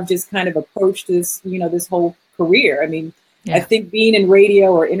how I've just kind of approached this, this whole career. I mean, I think being in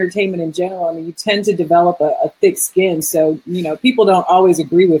radio or entertainment in general, you tend to develop a thick skin. So, people don't always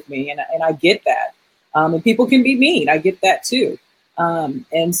agree with me, and I get that. And people can be mean. I get that too.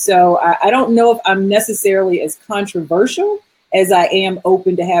 And so I don't know if I'm necessarily as controversial as I am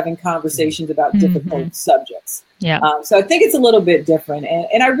open to having conversations about difficult subjects. Yeah. So I think it's a little bit different.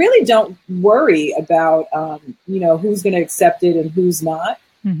 And I really don't worry about, who's going to accept it and who's not.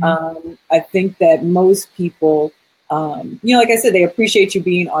 I think that most people, like I said, they appreciate you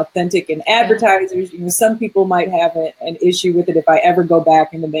being authentic, and advertisers, some people might have an issue with it if I ever go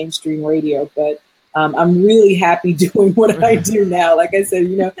back into mainstream radio, but I'm really happy doing what I do now. Like I said,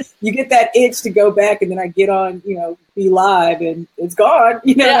 you get that itch to go back, and then I get on, BeLive, and it's gone,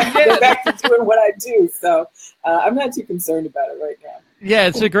 I go back to doing what I do. So I'm not too concerned about it right now. Yeah,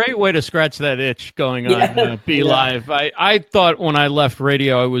 it's a great way to scratch that itch going on BeLive. Yeah. I thought when I left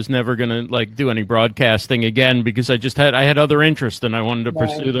radio I was never going to do any broadcasting again, because I had other interests and I wanted to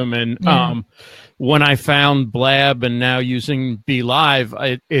pursue them. And when I found Blab and now using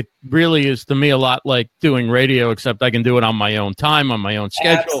BeLive, it really is to me a lot like doing radio, except I can do it on my own time, on my own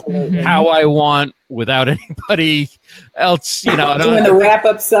schedule, how I want, without anybody else, doing the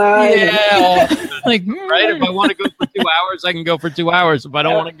wrap-up side. Yeah, right. If I want to go for 2 hours, I can go for 2 hours. If I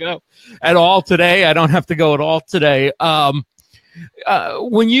don't want to go at all today, I don't have to go at all today.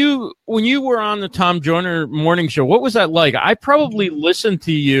 When you were on the Tom Joyner Morning Show, what was that like? I probably listened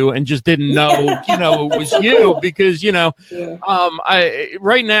to you and just didn't know, it was you, because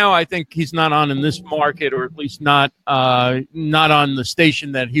right now I think he's not on in this market, or at least not on the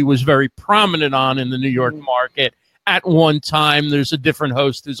station that he was very prominent on in the New York market at one time. There's a different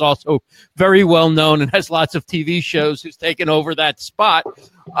host who's also very well known and has lots of TV shows who's taken over that spot.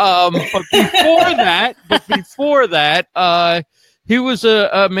 But before that, he was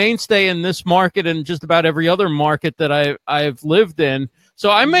a mainstay in this market and just about every other market that I've lived in. So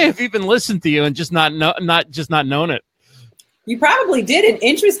I may have even listened to you and just not known it. You probably did. And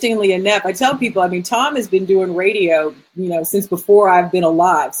interestingly enough, I tell people, Tom has been doing radio, since before I've been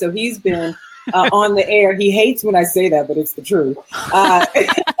alive. So he's been on the air. He hates when I say that, but it's the truth.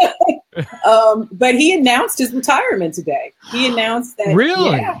 But he announced his retirement today. He announced that.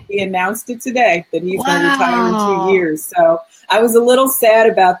 Really? Yeah, he announced it today that he's going to retire in 2 years. So I was a little sad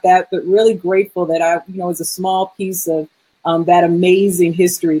about that, but really grateful that I, was a small piece of that amazing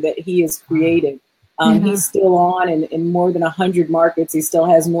history that he has created. He's still on in more than 100 markets. He still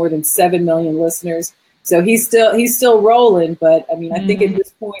has more than 7 million listeners. So he's still rolling. But I think at this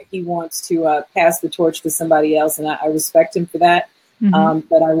point he wants to pass the torch to somebody else, and I respect him for that.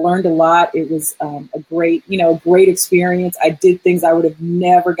 But I learned a lot. It was a great experience. I did things I would have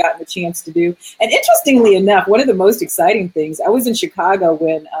never gotten a chance to do. And interestingly enough, one of the most exciting things, I was in Chicago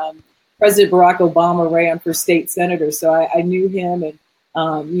when President Barack Obama ran for state senator. So I knew him and,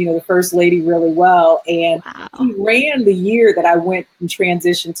 the first lady really well. And he ran the year that I went and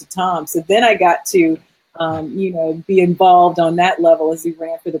transitioned to Tom. So then I got to, be involved on that level as he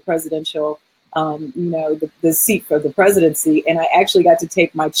ran for the presidential the seat for the presidency. And I actually got to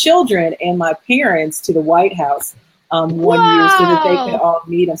take my children and my parents to the White House 1 year so that they could all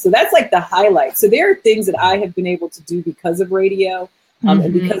meet him. So that's like the highlight. So there are things that I have been able to do because of radio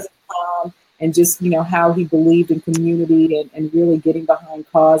and because of Tom, and just, how he believed in community and really getting behind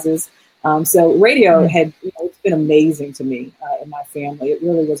causes. So radio it's been amazing to me and my family. It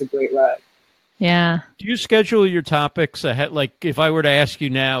really was a great ride. Yeah. Do you schedule your topics ahead? Like, if I were to ask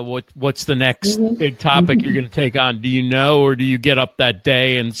you now, what's the next big topic you're going to take on? Do you know, or do you get up that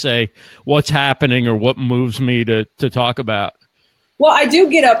day and say, what's happening or what moves me to talk about? Well, I do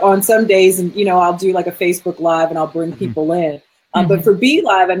get up on some days and, I'll do like a Facebook Live and I'll bring people in. But for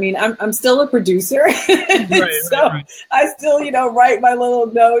BeLive, I'm still a producer. Right. I still, write my little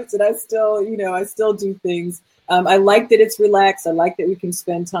notes, and I still do things. I like that it's relaxed. I like that we can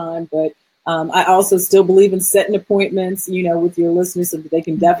spend time, but I also still believe in setting appointments, with your listeners so that they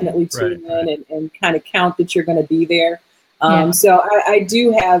can definitely tune in and kind of count that you're going to be there. So I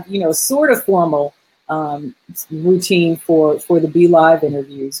do have, sort of formal routine for the BeLive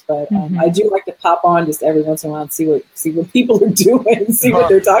interviews, but I do like to pop on just every once in a while and see what people are doing and see what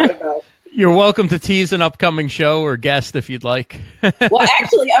they're talking about. You're welcome to tease an upcoming show or guest if you'd like. Well,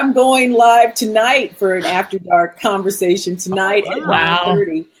 actually, I'm going live tonight for an After Dark conversation tonight at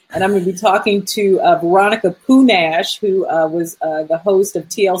 9:30. And I'm going to be talking to Veronica Poonash, who was the host of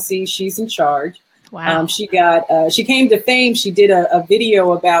TLC She's in Charge. Wow. She came to fame. She did a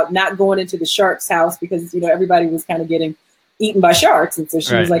video about not going into the shark's house because, everybody was kind of getting eaten by sharks. And so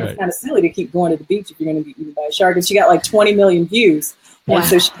she was like, it's kind of silly to keep going to the beach if you're going to be eaten by a shark. And she got like 20 million views. Wow. And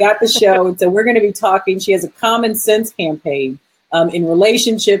so she got the show. And so we're going to be talking. She has a common sense campaign in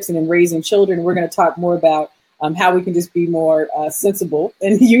relationships and in raising children. We're going to talk more about how we can just be more sensible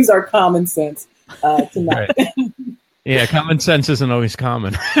and use our common sense tonight. Right. Yeah, common sense isn't always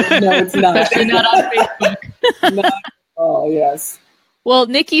common. No, it's not. Especially not on Facebook. Not at Oh, yes. Well,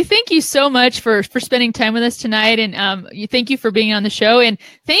 Nikki, thank you so much for spending time with us tonight, and thank you for being on the show, and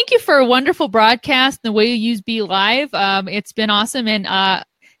thank you for a wonderful broadcast and the way you use BeLive. It's been awesome, and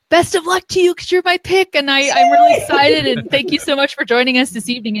best of luck to you because you're my pick, and I'm really excited. And thank you so much for joining us this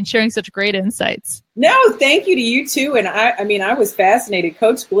evening and sharing such great insights. No, thank you to you too. And I mean, I was fascinated.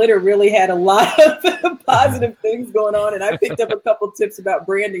 Coach Glitter really had a lot of positive things going on, and I picked up a couple tips about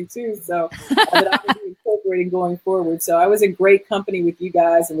branding too. So that I will be incorporating going forward. So I was in great company with you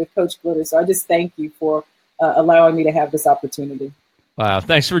guys and with Coach Glitter. So I just thank you for allowing me to have this opportunity. Wow,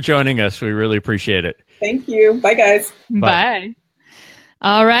 thanks for joining us. We really appreciate it. Thank you. Bye, guys. Bye.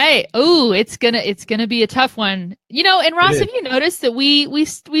 All right. Oh, it's gonna be a tough one. And Ross, have you noticed that we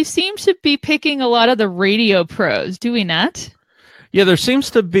seem to be picking a lot of the radio pros, do we not? Yeah, there seems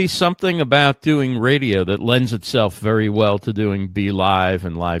to be something about doing radio that lends itself very well to doing BeLive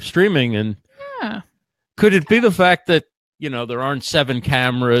and live streaming. And could it be the fact that there aren't 7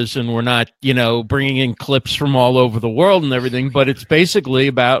 cameras and we're not bringing in clips from all over the world and everything, but it's basically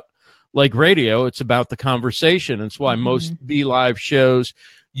about, like radio, it's about the conversation. It's why most BeLive shows,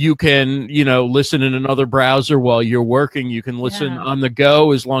 you can, listen in another browser while you're working. You can listen on the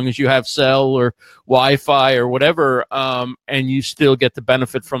go as long as you have cell or Wi-Fi or whatever, and you still get the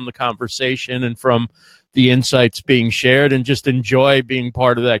benefit from the conversation and from the insights being shared, and just enjoy being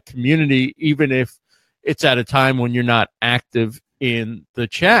part of that community, even if it's at a time when you're not active in the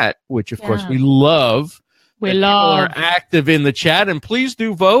chat, which, of course, we love. People are active in the chat, and please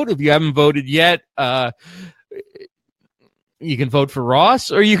do vote. If you haven't voted yet, you can vote for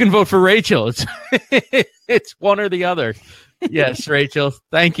Ross or you can vote for Rachel. It's one or the other. Yes, Rachel.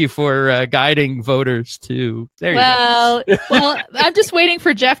 Thank you for guiding voters to. There you go. Well, I'm just waiting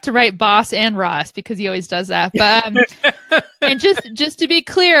for Jeff to write boss and Ross because he always does that. But and just to be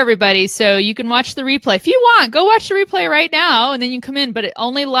clear, everybody, so you can watch the replay if you want. Go watch the replay right now, and then you come in. But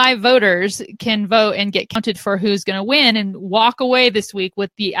only live voters can vote and get counted for who's going to win and walk away this week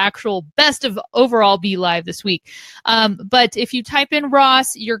with the actual best of overall BeLive this week. But if you type in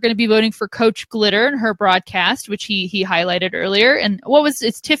Ross, you're going to be voting for Coach Glitter and her broadcast, which he highlighted earlier. And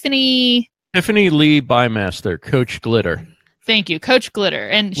it's Tiffany Lee Bymaster, Coach Glitter. Thank you, Coach Glitter.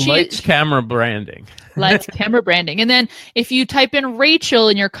 And Lights Camera Branding. Lights Camera Branding. And then if you type in Rachel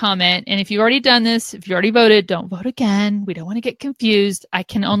in your comment, and if you've already done this, if you already voted, don't vote again. We don't want to get confused. I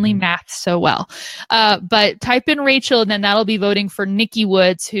can only math so well. But type in Rachel, and then that'll be voting for Nikki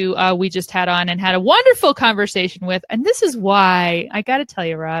Woods, who we just had on and had a wonderful conversation with. And this is why, I got to tell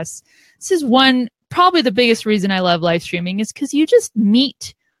you, Ross, this is probably the biggest reason I love live streaming is because you just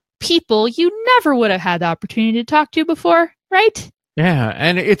meet people you never would have had the opportunity to talk to before, right? Yeah,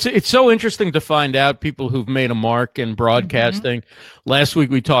 and it's so interesting to find out people who've made a mark in broadcasting. Last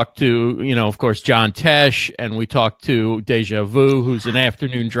week we talked to, of course, John Tesh, and we talked to Deja Vu, who's an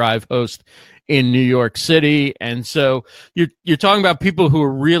afternoon drive host in New York City. And so you're talking about people who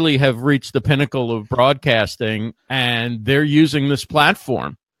really have reached the pinnacle of broadcasting, and they're using this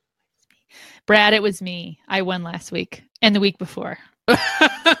platform. Brad, it was me. I won last week and the week before.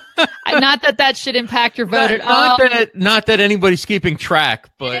 Not that should impact your vote at all. Not that anybody's keeping track,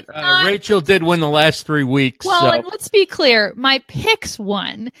 but Rachel did win the last 3 weeks. Well, and let's be clear. My picks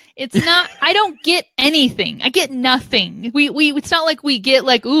won. It's not. I don't get anything. I get nothing. It's not like we get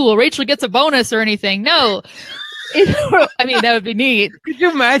Rachel gets a bonus or anything. No. I mean, that would be neat. Could you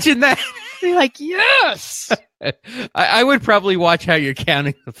imagine that? Be like, yes. I would probably watch how you're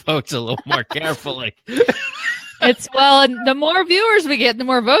counting the votes a little more carefully. And the more viewers we get, the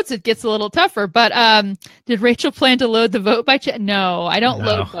more votes, it gets a little tougher. But did Rachel plan to load the vote by chat? No, I don't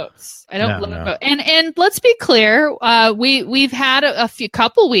load votes. I don't load votes. And let's be clear, we've had a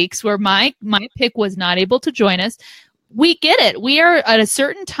couple weeks where my pick was not able to join us. We get it. We are at a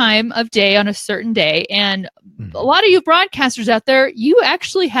certain time of day on a certain day. And a lot of you broadcasters out there, you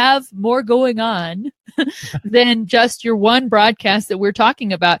actually have more going on than just your one broadcast that we're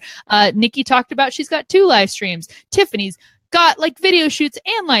talking about. Nikki talked about she's got 2 live streams. Tiffany's got video shoots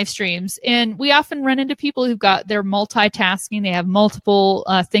and live streams. And we often run into people who've got their multitasking. They have multiple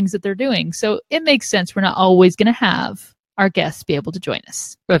things that they're doing. So it makes sense. We're not always going to have our guests be able to join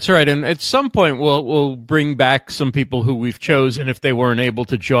us. That's right. And at some point, we'll bring back some people who we've chosen. If they weren't able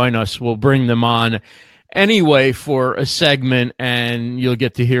to join us, we'll bring them on anyway for a segment, and you'll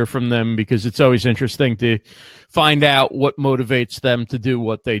get to hear from them because it's always interesting to find out what motivates them to do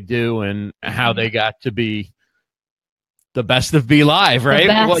what they do and how they got to be the best of BeLive,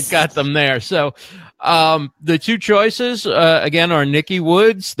 right? What got them there. So The two choices, again, are Nikki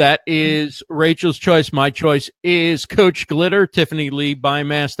Woods. That is Rachel's choice. My choice is Coach Glitter, Tiffany Lee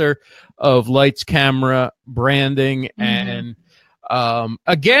Bymaster of Lights, Camera, Branding. And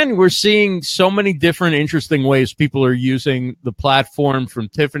again, we're seeing so many different interesting ways people are using the platform, from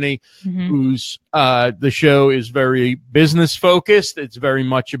Tiffany, whose the show is very business focused. It's very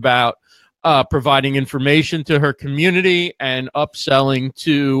much about providing information to her community and upselling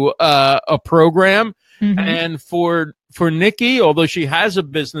to a program. And for Nikki, although she has a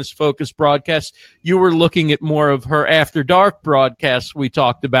business focused broadcast, you were looking at more of her After Dark broadcasts we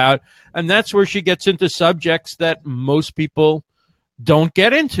talked about. And that's where she gets into subjects that most people don't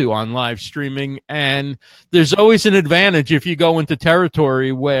get into on live streaming. And there's always an advantage if you go into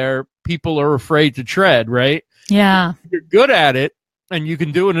territory where people are afraid to tread, right? Yeah. You're good at it, and you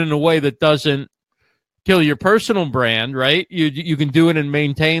can do it in a way that doesn't kill your personal brand, right? You can do it and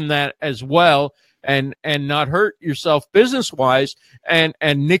maintain that as well, and not hurt yourself business wise. And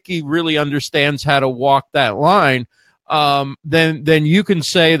Nikki really understands how to walk that line. Then you can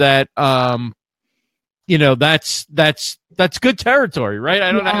say that that's good territory, right?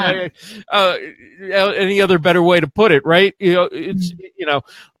 I don't know any other better way to put it, right?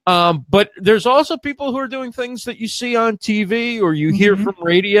 But there's also people who are doing things that you see on TV or you hear from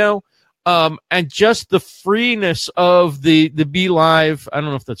radio, and just the freeness of the BeLive. I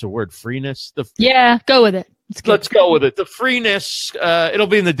don't know if that's a word, freeness. Go with it. Let's go with it. The freeness, it'll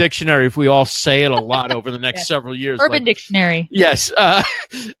be in the dictionary if we all say it a lot over the next several years. Urban Dictionary. Yes.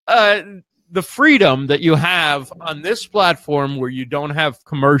 The freedom that you have on this platform, where you don't have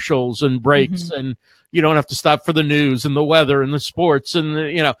commercials and breaks, and you don't have to stop for the news and the weather and the sports, and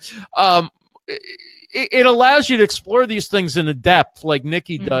it allows you to explore these things in a depth like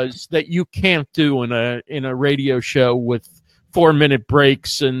Nikki does that you can't do in a radio show with 4-minute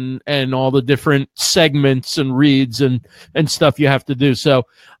breaks and all the different segments and reads and stuff you have to do. So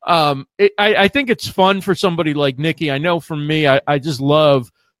I think it's fun for somebody like Nikki. I know for me, I just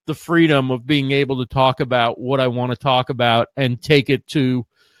love the freedom of being able to talk about what I want to talk about and take it to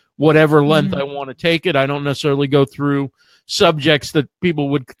whatever length I want to take it. I don't necessarily go through subjects that people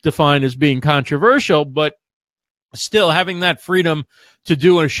would define as being controversial, but still having that freedom to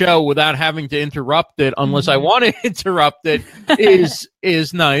do a show without having to interrupt it unless I want to interrupt it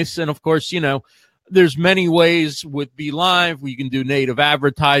is nice. And of course, there's many ways with BeLive. You can do native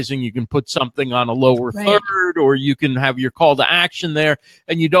advertising. You can put something on a lower third, or you can have your call to action there,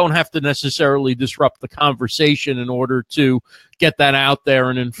 and you don't have to necessarily disrupt the conversation in order to get that out there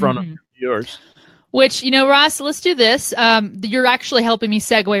and in front of your viewers. Which, Ross, let's do this. You're actually helping me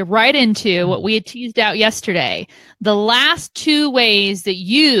segue right into what we had teased out yesterday. The last 2 ways that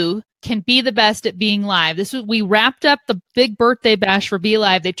you can be the best at being live. We wrapped up the big birthday bash for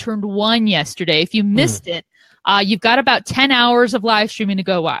BeLive. They turned 1 yesterday. If you missed it, you've got about 10 hours of live streaming to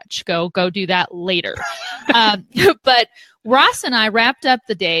go watch. Go do that later. But Ross and I wrapped up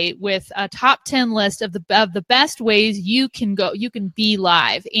the day with a top 10 list of the best ways you can be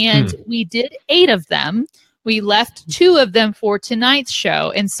live. And we did 8 of them. We left 2 of them for tonight's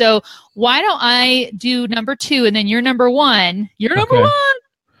show. And so why don't I do number 2 and then you're number 1. You're number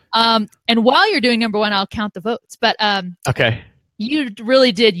 1. And while you're doing number 1, I'll count the votes. But okay, you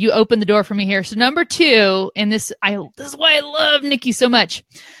really did. You opened the door for me here. So number 2, and this is why I love Nikki so much.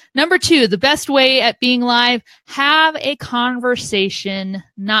 Number 2, the best way at being live: have a conversation,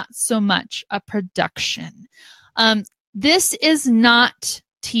 not so much a production. This is not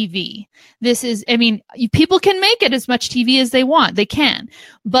TV. This is, people can make it as much TV as they want. They can,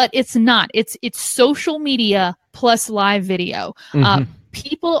 but it's not. It's social media plus live video.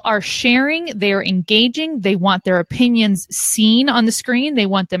 People are sharing, they're engaging, they want their opinions seen on the screen, they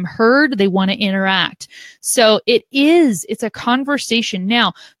want them heard, they want to interact. So it's a conversation.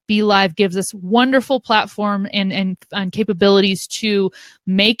 Now, BeLive gives us wonderful platform and capabilities to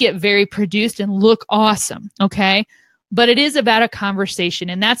make it very produced and look awesome, okay? But it is about a conversation,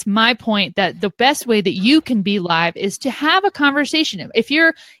 and that's my point, that the best way that you can be live is to have a conversation.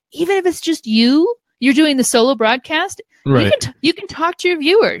 Even if it's just you're doing the solo broadcast, right. You can talk to your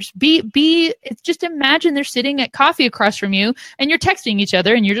viewers. Just imagine they're sitting at coffee across from you and you're texting each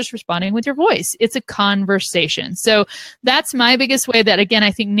other and you're just responding with your voice. It's a conversation. So that's my biggest way that, again,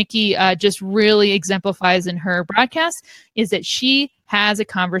 I think Nikki just really exemplifies in her broadcast, is that she has a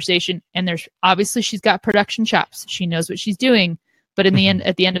conversation, and she's got production chops. She knows what she's doing, but at the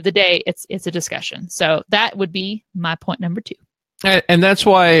end of the day, it's a discussion. So that would be my point number 2. And that's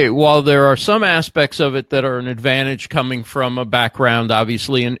why, while there are some aspects of it that are an advantage coming from a background,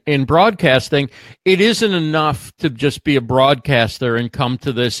 obviously, in broadcasting, it isn't enough to just be a broadcaster and come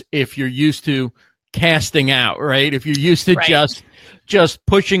to this if you're used to casting out, right? If you're used to just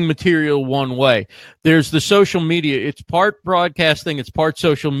pushing material one way. There's the social media. It's part broadcasting, it's part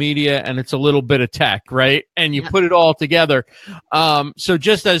social media, and it's a little bit of tech, right? And you put it all together. So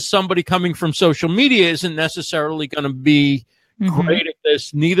just as somebody coming from social media isn't necessarily going to be great at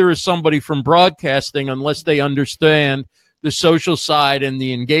this, neither is somebody from broadcasting unless they understand the social side and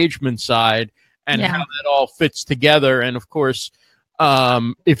the engagement side and how that all fits together. And of course,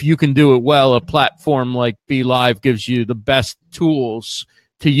 if you can do it well, a platform like BeLive gives you the best tools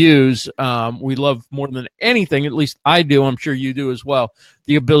to use. We love more than anything, at least I do, I'm sure you do as well,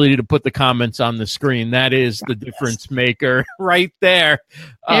 the ability to put the comments on the screen. That is the difference maker right there.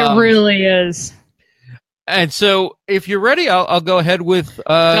 It really is. And so if you're ready, I'll go ahead with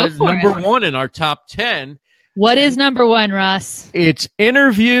number one in our top 10. What is number one, Ross? It's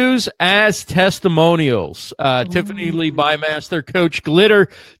interviews as testimonials. Tiffany Lee Bymaster, Coach Glitter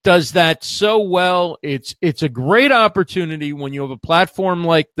does that so well. It's a great opportunity when you have a platform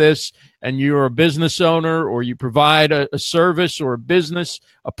like this and you're a business owner or you provide a service or a business,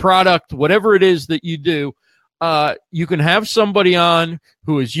 a product, whatever it is that you do. You can have somebody on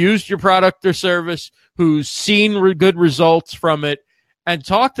who has used your product or service, who's seen good results from it, and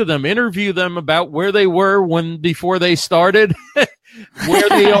talk to them, interview them about where they were before they started, where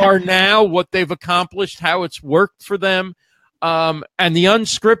they are now, what they've accomplished, how it's worked for them. And the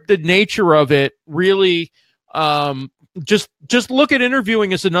unscripted nature of it really, just look at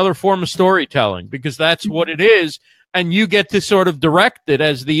interviewing as another form of storytelling, because that's what it is. And you get to sort of direct it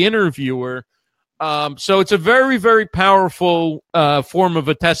as the interviewer. So it's a very, very powerful form of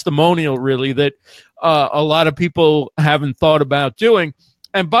a testimonial, really, that a lot of people haven't thought about doing.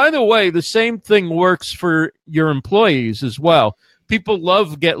 And by the way, the same thing works for your employees as well. People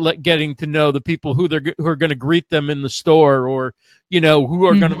love getting to know the people who are going to greet them in the store, or who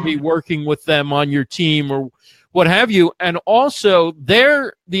are going to be working with them on your team or what have you. And also,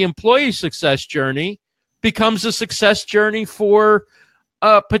 the employee success journey becomes a success journey for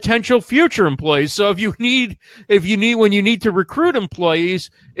potential future employees. So when you need to recruit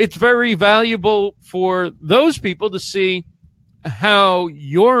employees, it's very valuable for those people to see how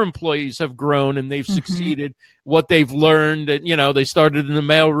your employees have grown and they've succeeded, what they've learned. And, they started in the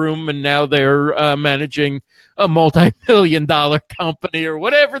mailroom and now they're managing a multi-million-dollar company, or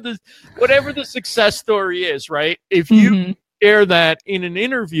whatever the success story is, right? If you share that in an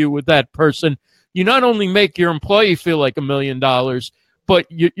interview with that person, you not only make your employee feel like $1 million, but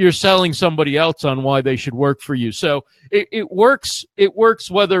you're selling somebody else on why they should work for you. So it works. It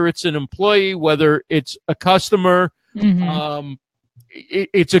works whether it's an employee, whether it's a customer. Interviews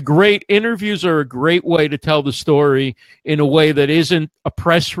are a great way to tell the story in a way that isn't a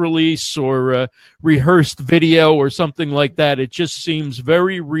press release or a rehearsed video or something like that. It just seems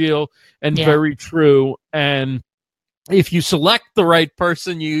very real and very true. And if you select the right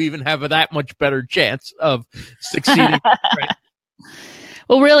person, you even have that much better chance of succeeding. Right?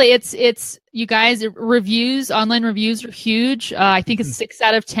 Well, really, it's you guys, online reviews are huge. I think it's 6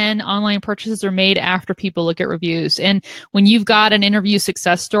 out of 10 online purchases are made after people look at reviews. And when you've got an interview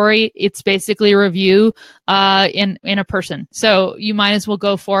success story, it's basically a review in a person. So you might as well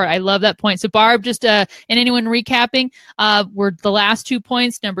go for it. I love that point. So Barb, just and anyone recapping, were the last 2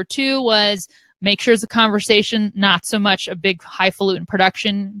 points. Number 2 was make sure it's a conversation, not so much a big highfalutin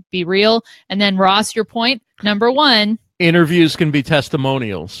production. Be real. And then Ross, your point, number 1. Interviews can be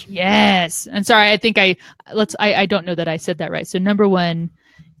testimonials. Yes. And sorry, I think I don't know that I said that right. So number 1,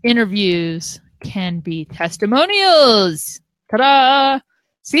 interviews can be testimonials. Ta-da!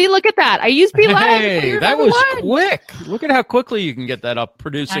 See, look at that. I used BeLive. Hey, that was quick. Look at how quickly you can get that up,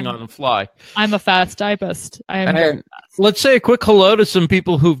 producing on the fly. I'm a fast typist. Let's say a quick hello to some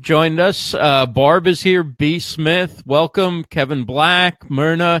people who've joined us. Barb is here. B. Smith, welcome. Kevin Black,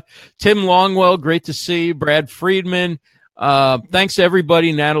 Myrna, Tim Longwell, great to see you. Brad Friedman. Thanks to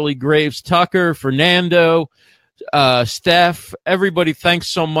everybody. Natalie Graves, Tucker, Fernando, Steph, everybody. Thanks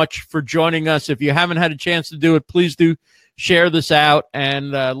so much for joining us. If you haven't had a chance to do it, please do share this out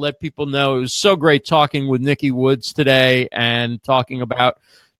and let people know. It was so great talking with Nikki Woods today and talking about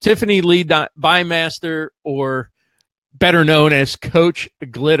Tiffany Lee Bymaster, or better known as Coach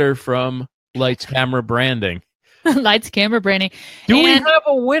Glitter from Lights Camera Branding. Lights Camera Branding. We have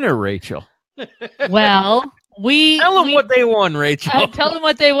a winner, Rachel? Well, tell them what they won, Rachel. Tell them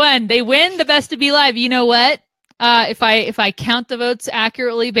what they won. They win the Best of BeLive. You know what? If I count the votes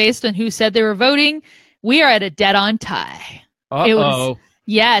accurately based on who said they were voting, we are at a dead-on tie. Uh-oh.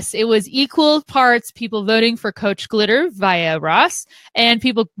 It was equal parts people voting for Coach Glitter via Ross and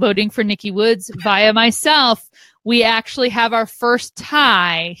people voting for Nikki Woods via myself. we actually have our first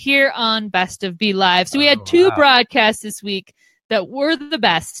tie here on Best of BeLive. So we had two broadcasts this week that were the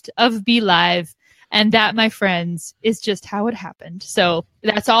best of BeLive. And that, my friends, is just how it happened. So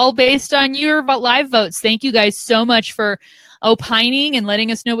that's all based on your live votes. Thank you guys so much for opining and letting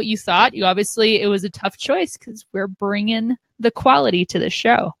us know what you thought. It was a tough choice because we're bringing the quality to the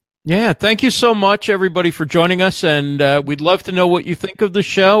show. Yeah, thank you so much, everybody, for joining us. And we'd love to know what you think of the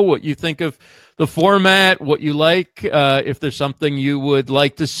show, what you think of the format, what you like. If there's something you would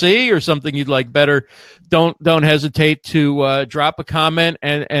like to see or something you'd like better, don't hesitate to drop a comment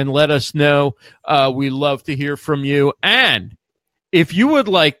and let us know. We love to hear from you. And if you would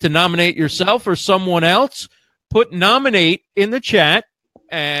like to nominate yourself or someone else, put nominate in the chat,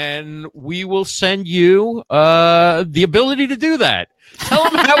 and we will send you the ability to do that. Tell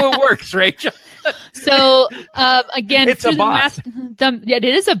them how it works, Rachel. So again, it's a bot. It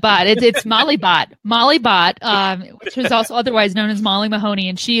is a bot. It's Mollybot, which is also otherwise known as Molly Mahoney,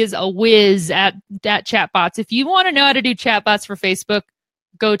 and she is a whiz at chatbots. If you want to know how to do chatbots for Facebook,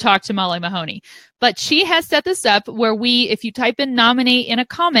 go talk to Molly Mahoney. But she has set this up where if you type in nominate in a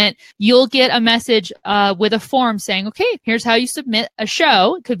comment, you'll get a message with a form saying, okay, here's how you submit a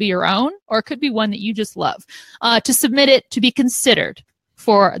show. It could be your own, or it could be one that you just love, to submit it to be considered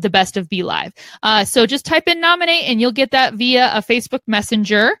for the Best of BeLive. So just type in nominate and you'll get that via a Facebook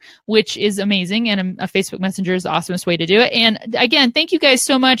Messenger, which is amazing. And a Facebook Messenger is the awesomest way to do it. And again, thank you guys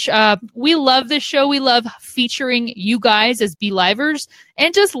so much. We love this show. We love featuring you guys as BeLivers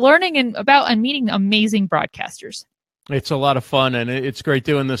and just learning and meeting amazing broadcasters. It's a lot of fun, and it's great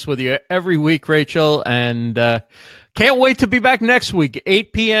doing this with you every week, Rachel. And can't wait to be back next week,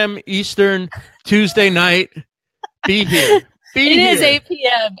 8 p.m. Eastern, Tuesday night. Be here. It is 8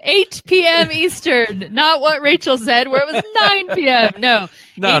 p.m. 8 p.m. Eastern. Not what Rachel said, where it was 9 p.m. No,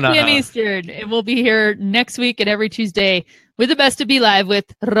 8 p.m. Eastern. And we'll be here next week and every Tuesday with the Best of BeLive with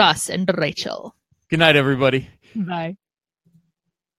Russ and Rachel. Good night, everybody. Bye.